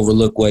just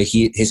overlook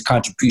his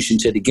contribution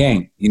to the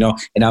game,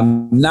 And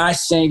I'm not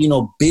saying,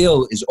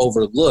 Bill is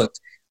overlooked.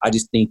 I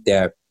just think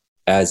that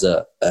as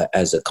a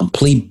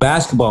complete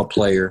basketball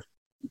player,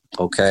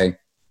 okay,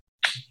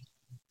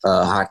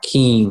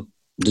 Hakeem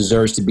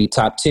deserves to be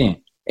top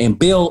 10. And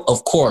Bill,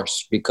 of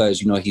course, because,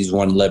 he's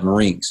won 11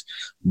 rings.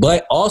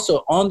 But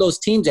also on those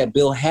teams that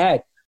Bill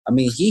had,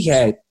 he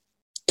had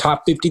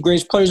top 50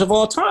 greatest players of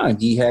all time.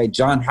 He had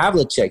John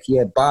Havlicek. He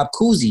had Bob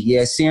Cousy. He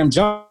had Sam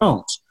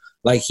Jones.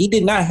 Like, he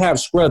did not have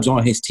scrubs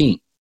on his team,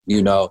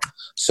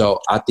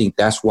 So I think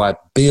that's why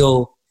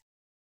Bill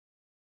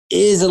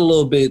is a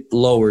little bit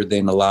lower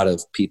than a lot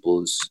of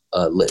people's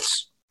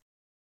lists.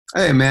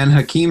 Hey, man,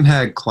 Hakeem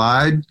had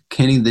Clyde,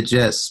 Kenny the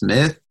Jet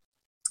Smith.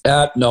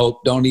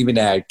 No, don't even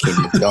add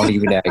Kenny. Don't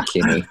even add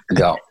Kenny.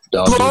 Don't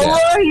do Scola?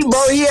 that.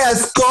 Bro, he had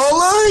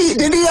Scola?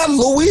 Did he have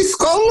Luis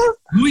Scola?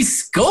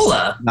 Luis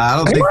Scola? Nah, I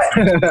don't think.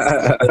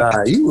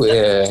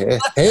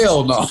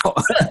 Hell no.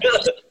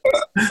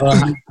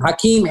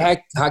 Hakeem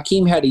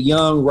had a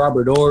young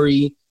Robert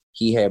Horry.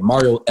 He had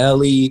Mario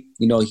Elie.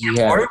 He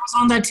had. Horry was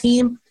on that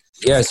team?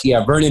 Yes, he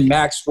had Vernon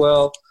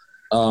Maxwell.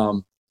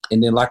 And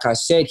then, like I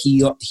said, he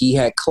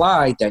had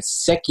Clyde that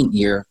second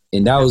year,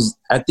 and that was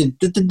at the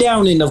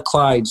down end of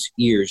Clyde's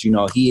years.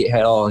 He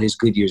had all his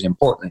good years in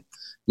Portland.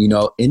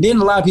 And then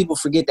a lot of people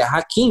forget that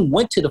Hakeem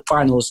went to the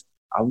finals,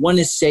 I want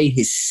to say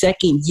his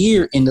second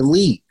year in the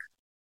league.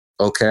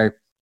 Okay.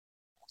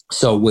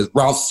 So with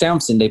Ralph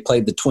Sampson, they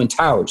played the Twin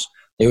Towers.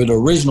 They were the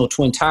original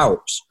Twin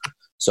Towers.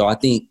 So I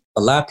think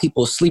a lot of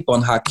people sleep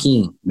on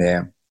Hakeem,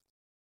 man.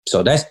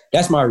 So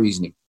that's my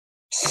reasoning.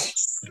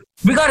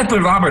 We got to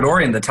put Robert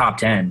Horry in the top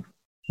 10.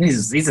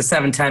 He's a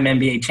 7-time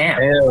NBA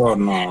champ. Hell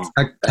no.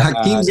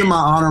 Hakeem's in my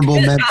honorable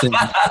mention.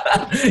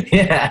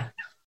 Yeah.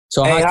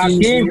 So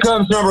Hakeem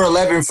comes number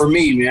 11 for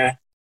me, man.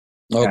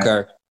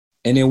 Okay.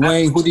 And then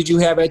Wayne, who did you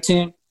have at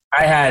 10?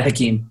 I had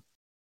Hakeem.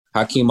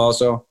 Hakeem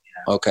also?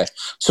 Yeah. Okay.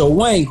 So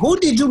Wayne, who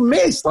did you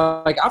miss?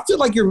 Like, I feel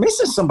like you're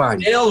missing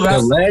somebody. Bill The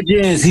Russell.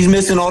 legends. He's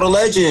missing all the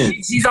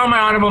legends. He's on my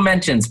honorable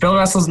mentions. Bill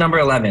Russell's number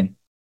 11.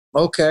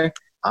 Okay.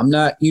 I'm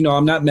not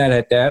mad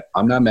at that.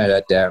 And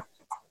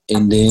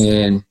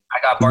then I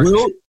got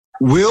Barkley.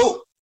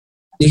 Wilt?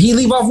 did he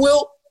leave off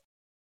Wilt?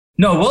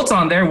 No, Wilt's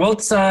on there.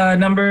 Wilt's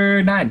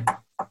number 9.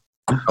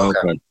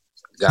 Okay.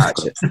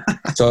 Gotcha.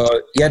 So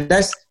yeah,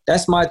 that's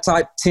my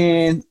top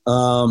 10.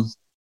 That's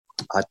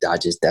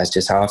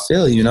just how I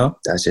feel,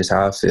 That's just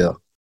how I feel.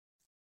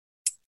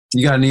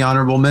 You got any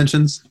honorable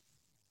mentions?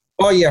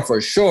 Oh yeah, for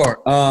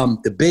sure.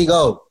 The Big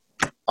O,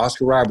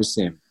 Oscar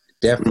Robertson,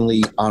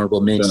 definitely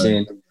honorable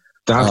mention.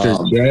 Dr.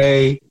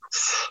 J.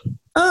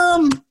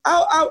 I'll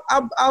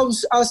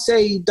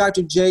say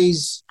Dr.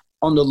 J's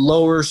on the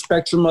lower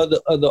spectrum of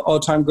the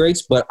all-time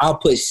greats, but I'll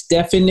put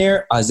Steph in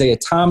there, Isaiah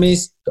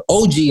Thomas, the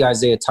OG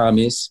Isaiah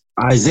Thomas.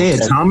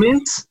 Isaiah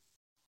Thomas?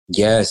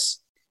 Yes.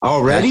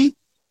 Already?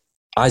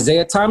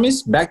 Isaiah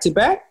Thomas,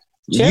 back-to-back?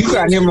 You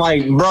got him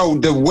like, bro,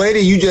 the way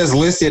that you just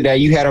listed that,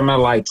 you had him at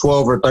like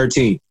 12 or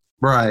 13.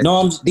 Right.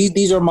 No,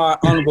 these are my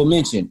honorable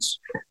mentions.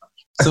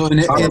 So in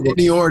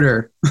any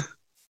order.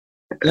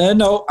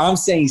 No, I'm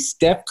saying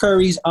Steph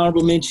Curry's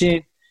honorable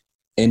mention,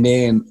 and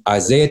then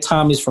Isaiah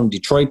Thomas from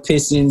Detroit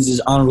Pistons is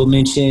honorable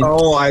mention.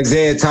 Oh,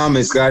 Isaiah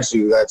Thomas. Got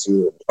you.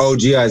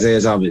 OG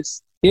Isaiah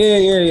Thomas.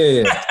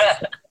 Yeah.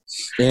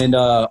 And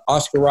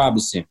Oscar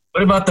Robertson.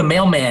 What about the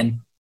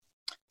mailman?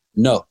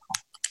 No.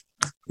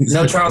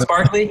 No Charles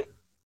Barkley?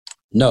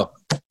 No.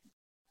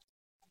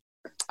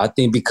 I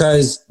think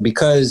because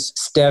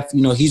Steph,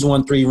 he's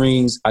won 3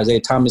 rings.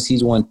 Isaiah Thomas,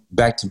 he's won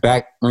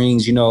back-to-back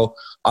rings.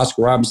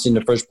 Oscar Robertson,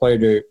 the first player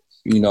to,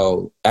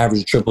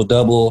 average a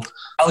triple-double.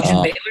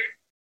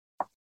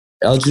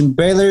 Elgin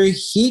Baylor,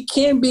 he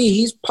can be.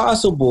 He's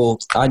possible.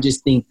 I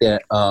just think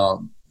that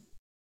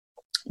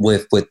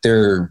with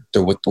their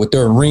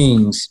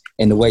rings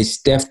and the way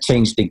Steph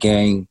changed the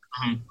game,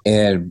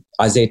 and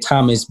Isaiah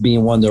Thomas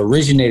being one of the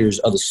originators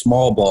of the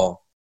small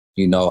ball,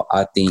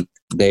 I think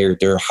they're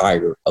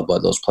higher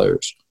above those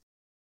players.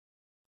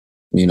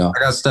 I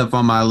got Steph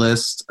on my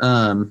list.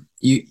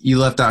 you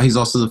left out. He's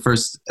also the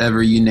first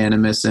ever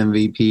unanimous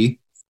MVP.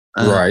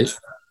 Right.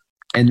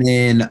 And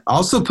then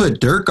also put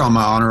Dirk on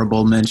my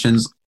honorable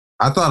mentions.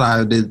 I thought I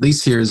would at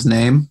least hear his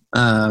name.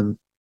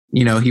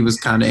 He was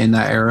kind of in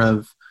that era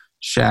of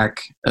Shaq,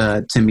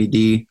 Timmy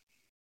D.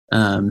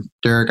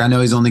 Dirk, I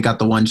know he's only got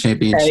the one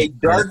championship. Hey,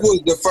 Dirk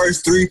was the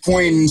first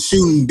 3-point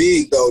shooting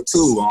big though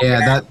too.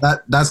 Yeah,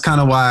 that's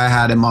kind of why I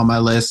had him on my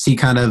list. He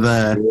kind of,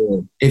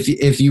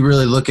 if you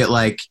really look at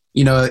like,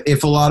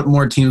 if a lot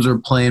more teams were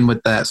playing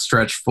with that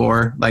stretch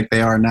 4 like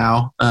they are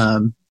now,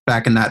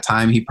 back in that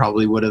time, he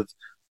probably would have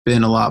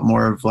been a lot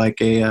more of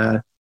like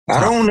a. I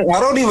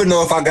don't even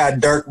know if I got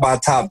Dirk by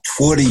top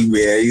 20,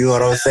 man. You know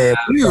what I'm saying?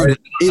 Dude,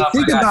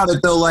 think about it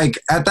though. Like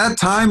at that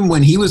time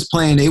when he was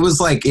playing, it was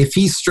like if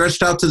he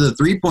stretched out to the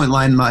 3-point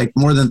line like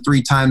more than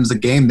 3 times a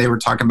game, they were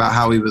talking about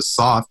how he was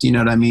soft. You know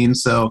what I mean?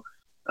 So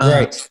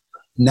Right.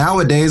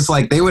 Nowadays,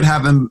 like they would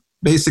have him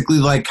basically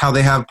like how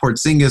they have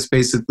Porzingis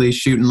basically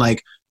shooting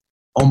like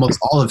almost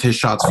all of his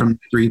shots from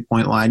the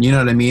 3-point line. You know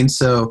what I mean?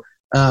 So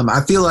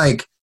I feel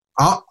like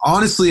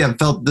honestly, I've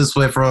felt this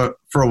way for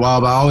a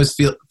while, but I always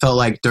felt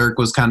like Dirk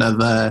was kind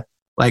of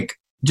like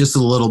just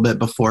a little bit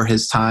before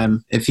his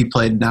time. If he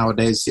played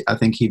nowadays, I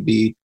think he'd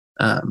be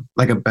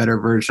like a better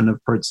version of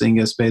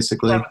Porzingis,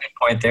 basically. Good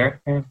point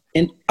there. Yeah.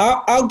 And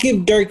I'll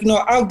give Dirk,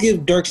 I'll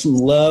give Dirk some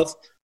love.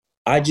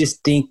 I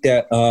just think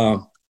that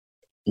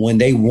when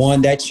they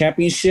won that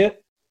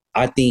championship,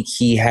 I think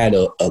he had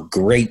a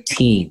great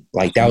team.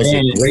 Like that was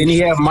a great. Didn't he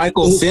have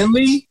Michael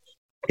Finley?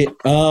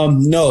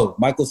 No,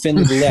 Michael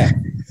Finley left.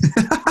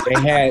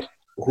 They had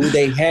who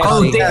they had.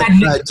 They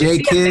had J.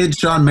 Kidd,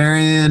 Sean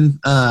Marion,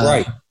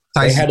 right.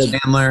 Tyson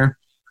Chandler.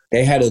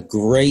 They had a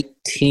great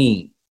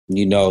team.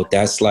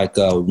 That's like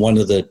one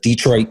of the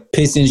Detroit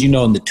Pistons. In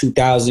the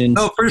 2000s.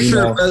 Oh, for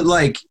sure. But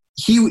like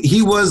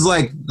he was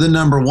like the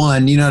number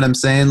one. You know what I'm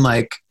saying?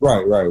 Like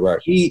right.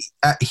 He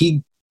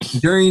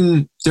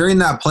during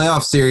that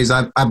playoff series,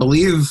 I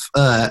believe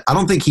I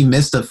don't think he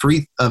missed a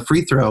free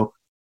throw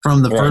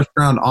from the first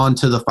round on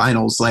to the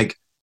finals. Like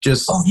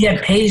just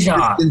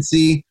Peja.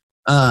 consistency.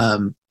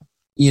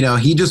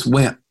 He just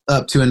went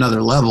up to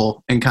another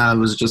level and kind of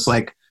was just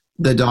like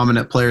the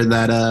dominant player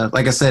that,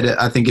 like I said,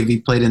 I think if he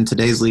played in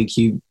today's league,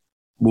 he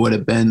would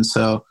have been.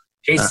 So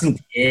Jason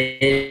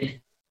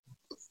Kidd.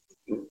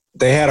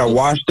 They had a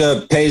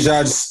washed-up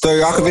Peja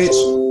Stojakovic.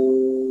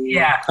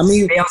 Yeah. I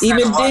mean,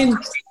 even then,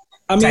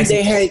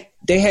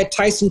 they had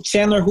Tyson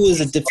Chandler, who is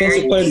a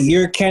defensive player of the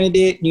year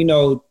candidate.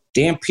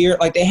 Dan Pierre,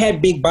 like they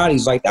had big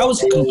bodies. Like that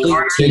was a complete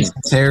team.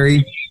 Terry,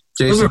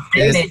 Those Jason are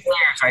big Kidd.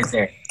 players right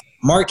there.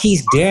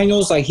 Marquise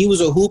Daniels, like he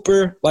was a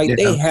hooper. Like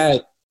they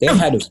had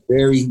a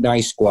very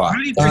nice squad.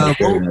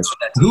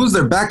 Who was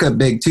their backup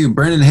big too?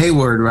 Brendan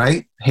Hayward,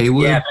 right?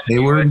 Hayward.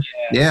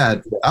 Yeah,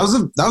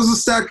 that was a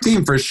stacked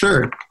team for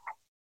sure.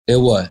 It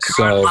was.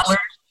 So He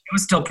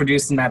was still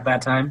producing at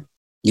that time.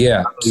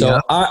 yeah. So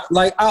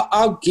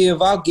I'll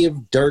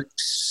give Dirk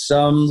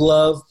some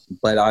love,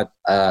 but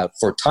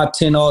for top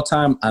 10 all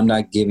time, I'm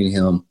not giving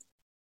him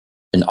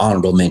an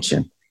honorable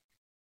mention.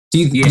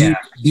 Do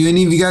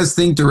any of you guys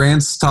think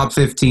Durant's top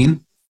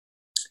 15?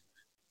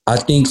 I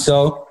think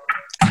so.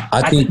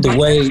 I think the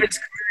way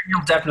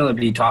he'll definitely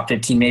be top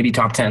 15, maybe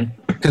top 10.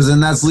 Because then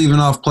that's leaving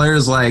off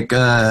players like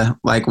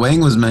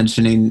Wang was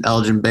mentioning,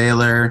 Elgin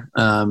Baylor,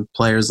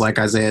 players like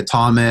Isaiah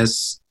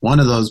Thomas. One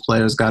of those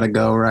players got to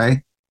go, right?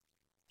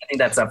 I think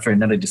that's up for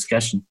another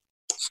discussion.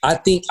 I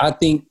think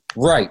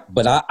right,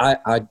 but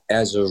I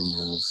as a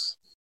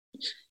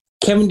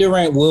Kevin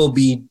Durant will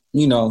be,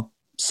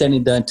 said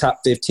and done top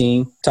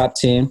 15, top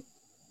 10.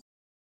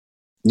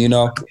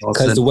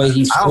 Because the way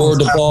he scored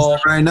the ball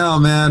right now,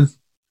 man.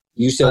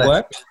 You said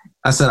what?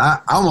 I said I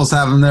almost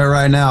have him there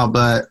right now,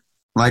 but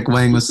like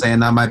Wang was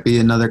saying, that might be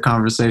another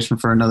conversation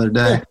for another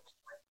day. Yeah.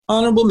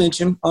 Honorable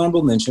mention.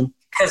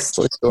 Because,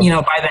 by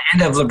the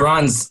end of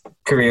LeBron's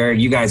career,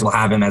 you guys will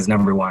have him as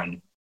number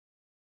one.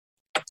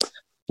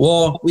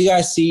 Well, we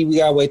gotta see. We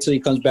gotta wait till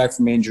he comes back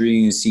from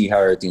injury and see how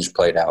everything's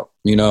played out.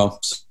 So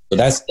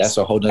that's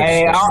a whole nother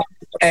discussion.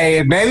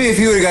 Hey, maybe if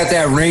he would have got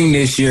that ring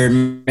this year,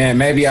 man,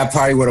 maybe I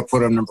probably would have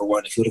put him number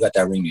one if he would have got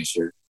that ring this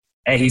year.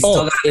 Hey, he's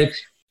still got it.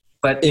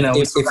 But,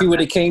 if he would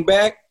have came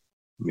back,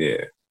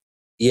 yeah.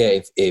 Yeah,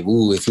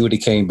 if he would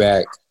have came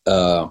back,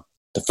 the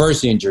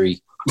first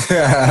injury.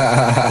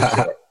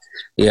 Yeah.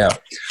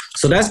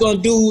 So that's gonna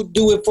do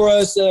it for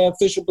us,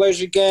 official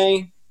Blazer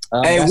Gang.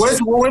 Hey,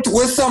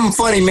 what's something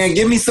funny, man?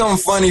 Give me something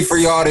funny for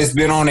y'all that's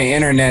been on the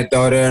internet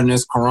though during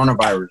this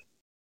coronavirus.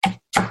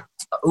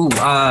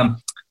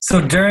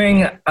 So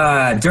during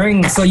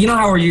so you know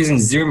how we're using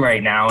Zoom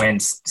right now,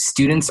 and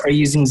students are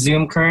using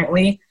Zoom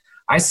currently.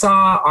 I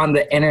saw on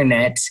the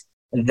internet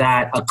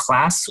that a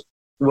class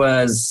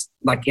was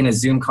like in a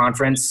Zoom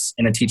conference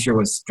and a teacher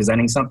was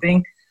presenting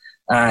something.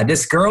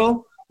 This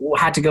girl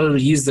had to go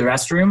use the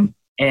restroom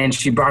and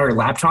she brought her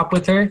laptop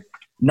with her,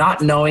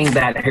 not knowing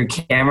that her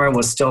camera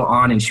was still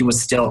on and she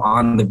was still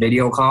on the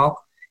video call.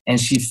 And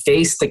she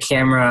faced the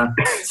camera,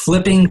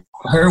 flipping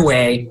her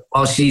way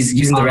while she's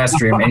using the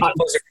restroom. And she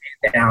was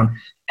down.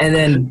 And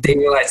then they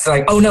realized,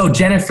 like, oh no,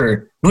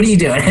 Jennifer, what are you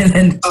doing? And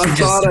then I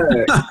saw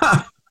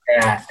that.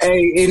 yeah,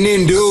 Hey, and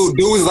then dude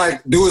was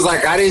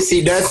like, I didn't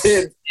see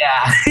nothing.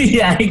 yeah,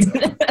 yeah.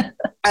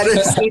 I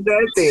didn't see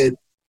nothing.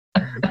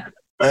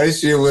 That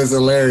shit was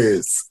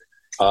hilarious.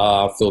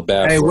 I feel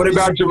bad. Hey, for what him.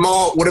 about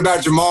Jamal? What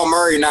about Jamal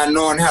Murray not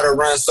knowing how to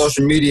run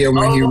social media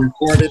when he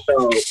recorded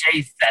those?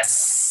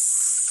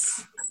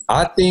 Jesus.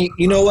 I think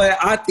you know what?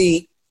 I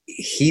think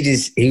he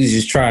was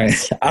just trying.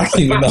 I don't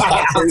even know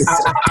how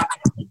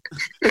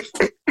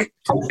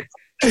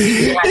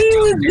He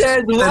was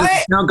just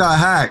what? Account got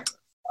hacked.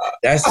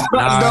 that's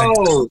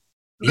No.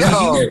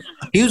 Yo.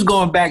 He was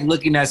going back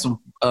looking at some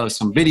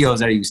videos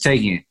that he was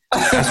taking.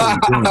 That's what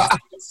he was doing.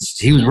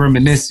 He was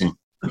reminiscing.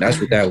 That's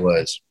what that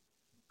was.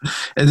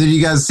 And did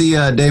you guys see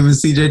Dave and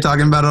CJ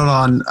talking about it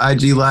on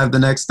IG Live the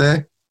next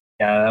day?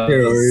 Yeah, that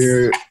Hell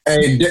was,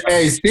 yeah.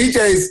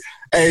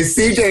 Hey,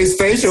 CJ's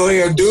facial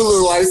hair do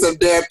look like some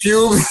damn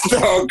pubes.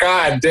 Oh,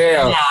 god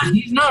damn. yeah,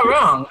 he's not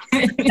wrong.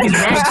 He's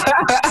right.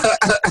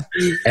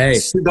 Hey,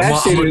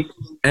 That shit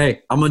is-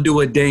 I'm gonna do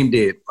what Dame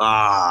did.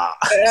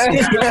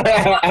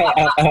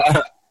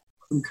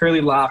 Some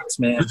curly locks,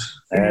 man.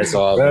 That's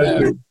all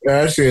bad.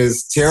 That shit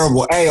is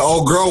terrible. Hey,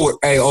 old girl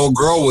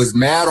was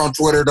mad on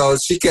Twitter though.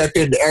 She kept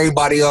hitting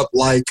everybody up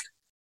like,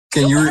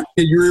 can you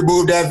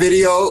remove that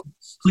video?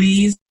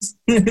 Please.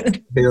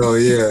 Hell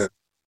yeah.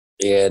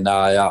 Yeah,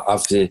 nah, I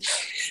feel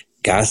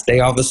gotta stay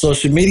off of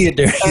social media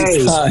during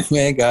this time,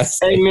 man.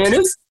 Hey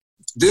man,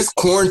 this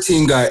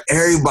quarantine got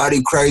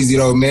everybody crazy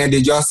though, man.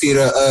 Did y'all see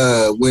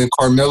the when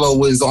Carmelo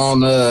was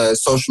on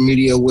social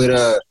media with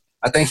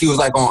I think he was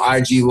like on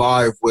IG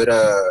Live with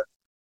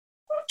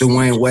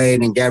Dwayne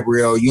Wade and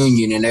Gabrielle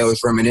Union, and they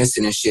was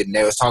reminiscing and shit, and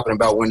they was talking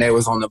about when they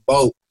was on the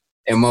boat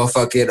and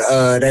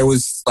motherfucking they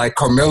was like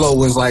Carmelo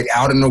was like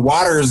out in the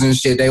waters and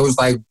shit. They was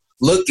like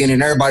looking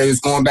and everybody was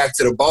going back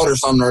to the boat or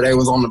something, or they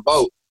was on the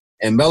boat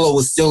and Melo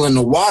was still in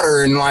the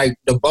water and like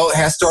the boat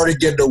had started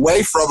getting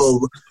away from him.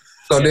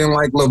 So then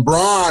like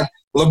LeBron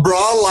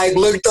like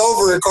looked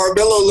over and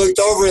Carmelo looked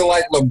over and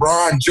like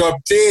LeBron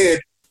jumped in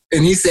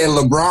and he said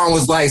LeBron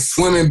was like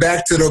swimming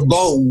back to the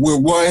boat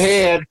with one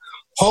hand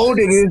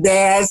holding his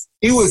ass.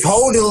 He was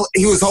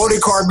holding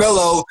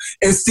Carmelo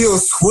and still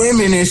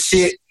swimming and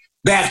shit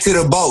back to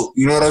the boat.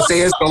 You know what I'm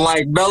saying? So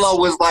like Melo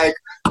was like,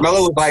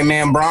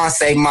 man, Bron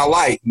saved my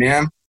life,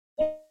 man.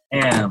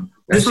 Damn.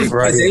 This was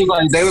right.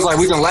 They was like,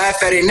 we can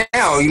laugh at it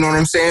now, you know what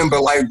I'm saying?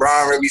 But like,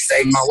 Bron really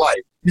saved my life.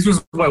 This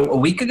was, what, a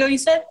week ago, you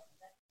said?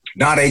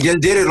 Nah, they just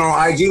did it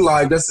on IG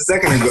Live just a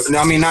second ago.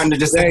 I mean, not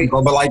just a second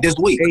ago, but like this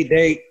week.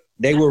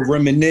 They were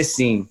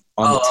reminiscing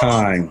on the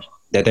time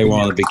that they were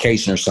on a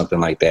vacation or something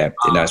like that,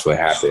 and that's what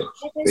happened.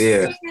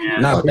 Yeah.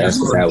 No, that's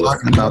what that was.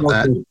 talking about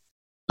that.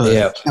 But,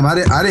 Yeah.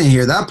 I didn't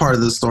hear that part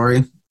of the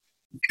story.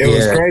 It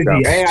was Yeah, crazy.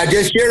 no. Hey, I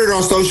just shared it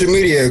on social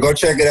media. Go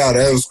check it out.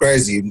 That was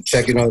crazy.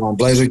 Check it out on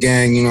Blazer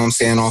Gang, you know what I'm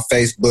saying, on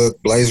Facebook,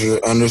 Blazer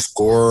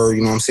 _,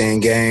 you know what I'm saying,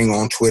 gang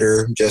on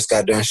Twitter. Just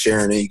got done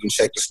sharing it. You can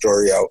check the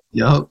story out.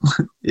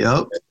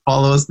 Yep.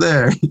 Follow us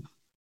there.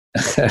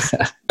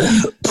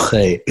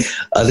 But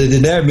other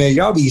than that, man,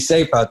 y'all be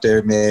safe out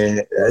there, man.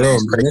 Yo,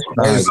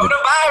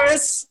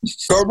 Coronavirus.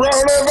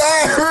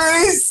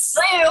 Coronavirus.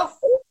 Real.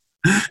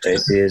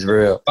 This is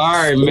real. All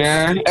right,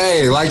 man.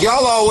 Hey, like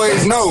y'all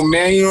always know,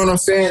 man. You know what I'm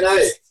saying?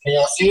 Hey, can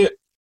y'all see it?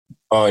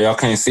 Oh, y'all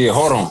can't see it.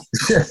 Hold on.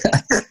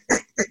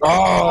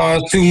 Oh,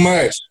 it's too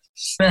much.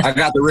 I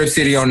got the Rip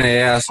City on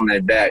their ass on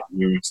that back.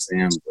 You know what I'm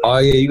saying? But Oh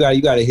yeah,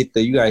 you gotta hit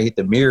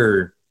the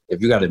mirror.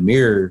 If you got a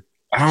mirror,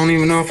 I don't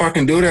even know if I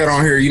can do that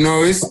on here. You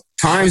know,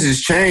 times has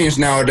changed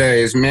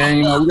nowadays, man.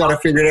 You know, we gotta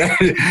figure that.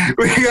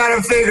 We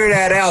gotta figure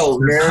that out,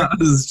 man.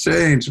 This has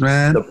changed,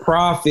 man. the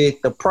Prophet.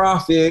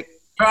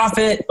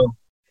 Profit.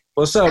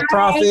 What's up,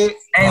 Prophet?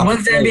 Hey,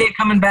 when's the NBA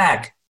coming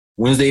back?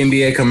 When's the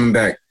NBA coming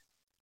back?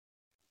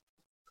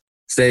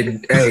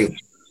 Said, hey.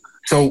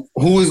 So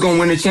who is gonna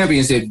win the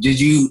championship? Did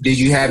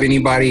you have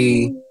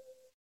anybody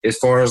as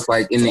far as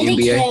like in the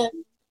NBA?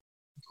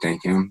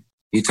 Thank you.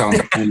 You talking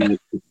about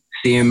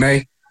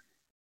CMA?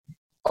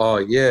 Oh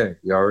yeah,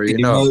 you already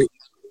know.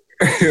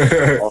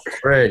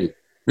 Already.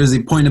 Is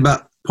he pointing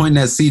at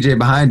CJ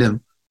behind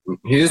him?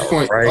 His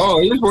point. Right.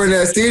 Oh, he's pointing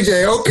at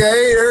CJ.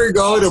 Okay, there we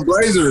go. The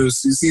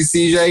Blazers. You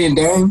see CJ and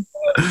Dame?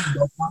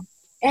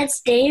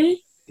 That's Dame.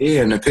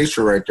 Yeah, in the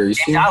picture right there. You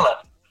see? Dollar.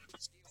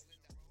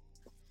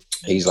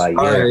 He's like,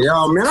 All yeah, right,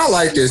 y'all, man, I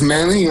like this,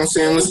 man. You know what I'm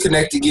saying? Let's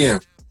connect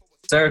again.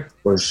 Sir.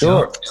 for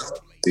sure.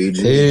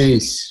 BG.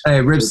 Peace.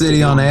 Hey, Rip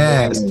City on the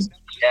ass.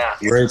 Yeah.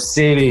 Rip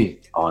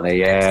City on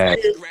the ass.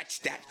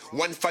 Scratch that.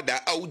 One for the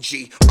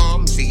OG.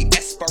 Armsy,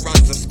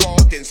 Esperanza,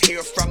 Spalding's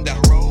here from the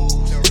road.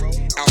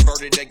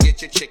 Alberta to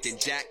get your chicken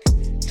jack.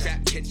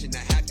 Trap kitchen to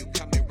have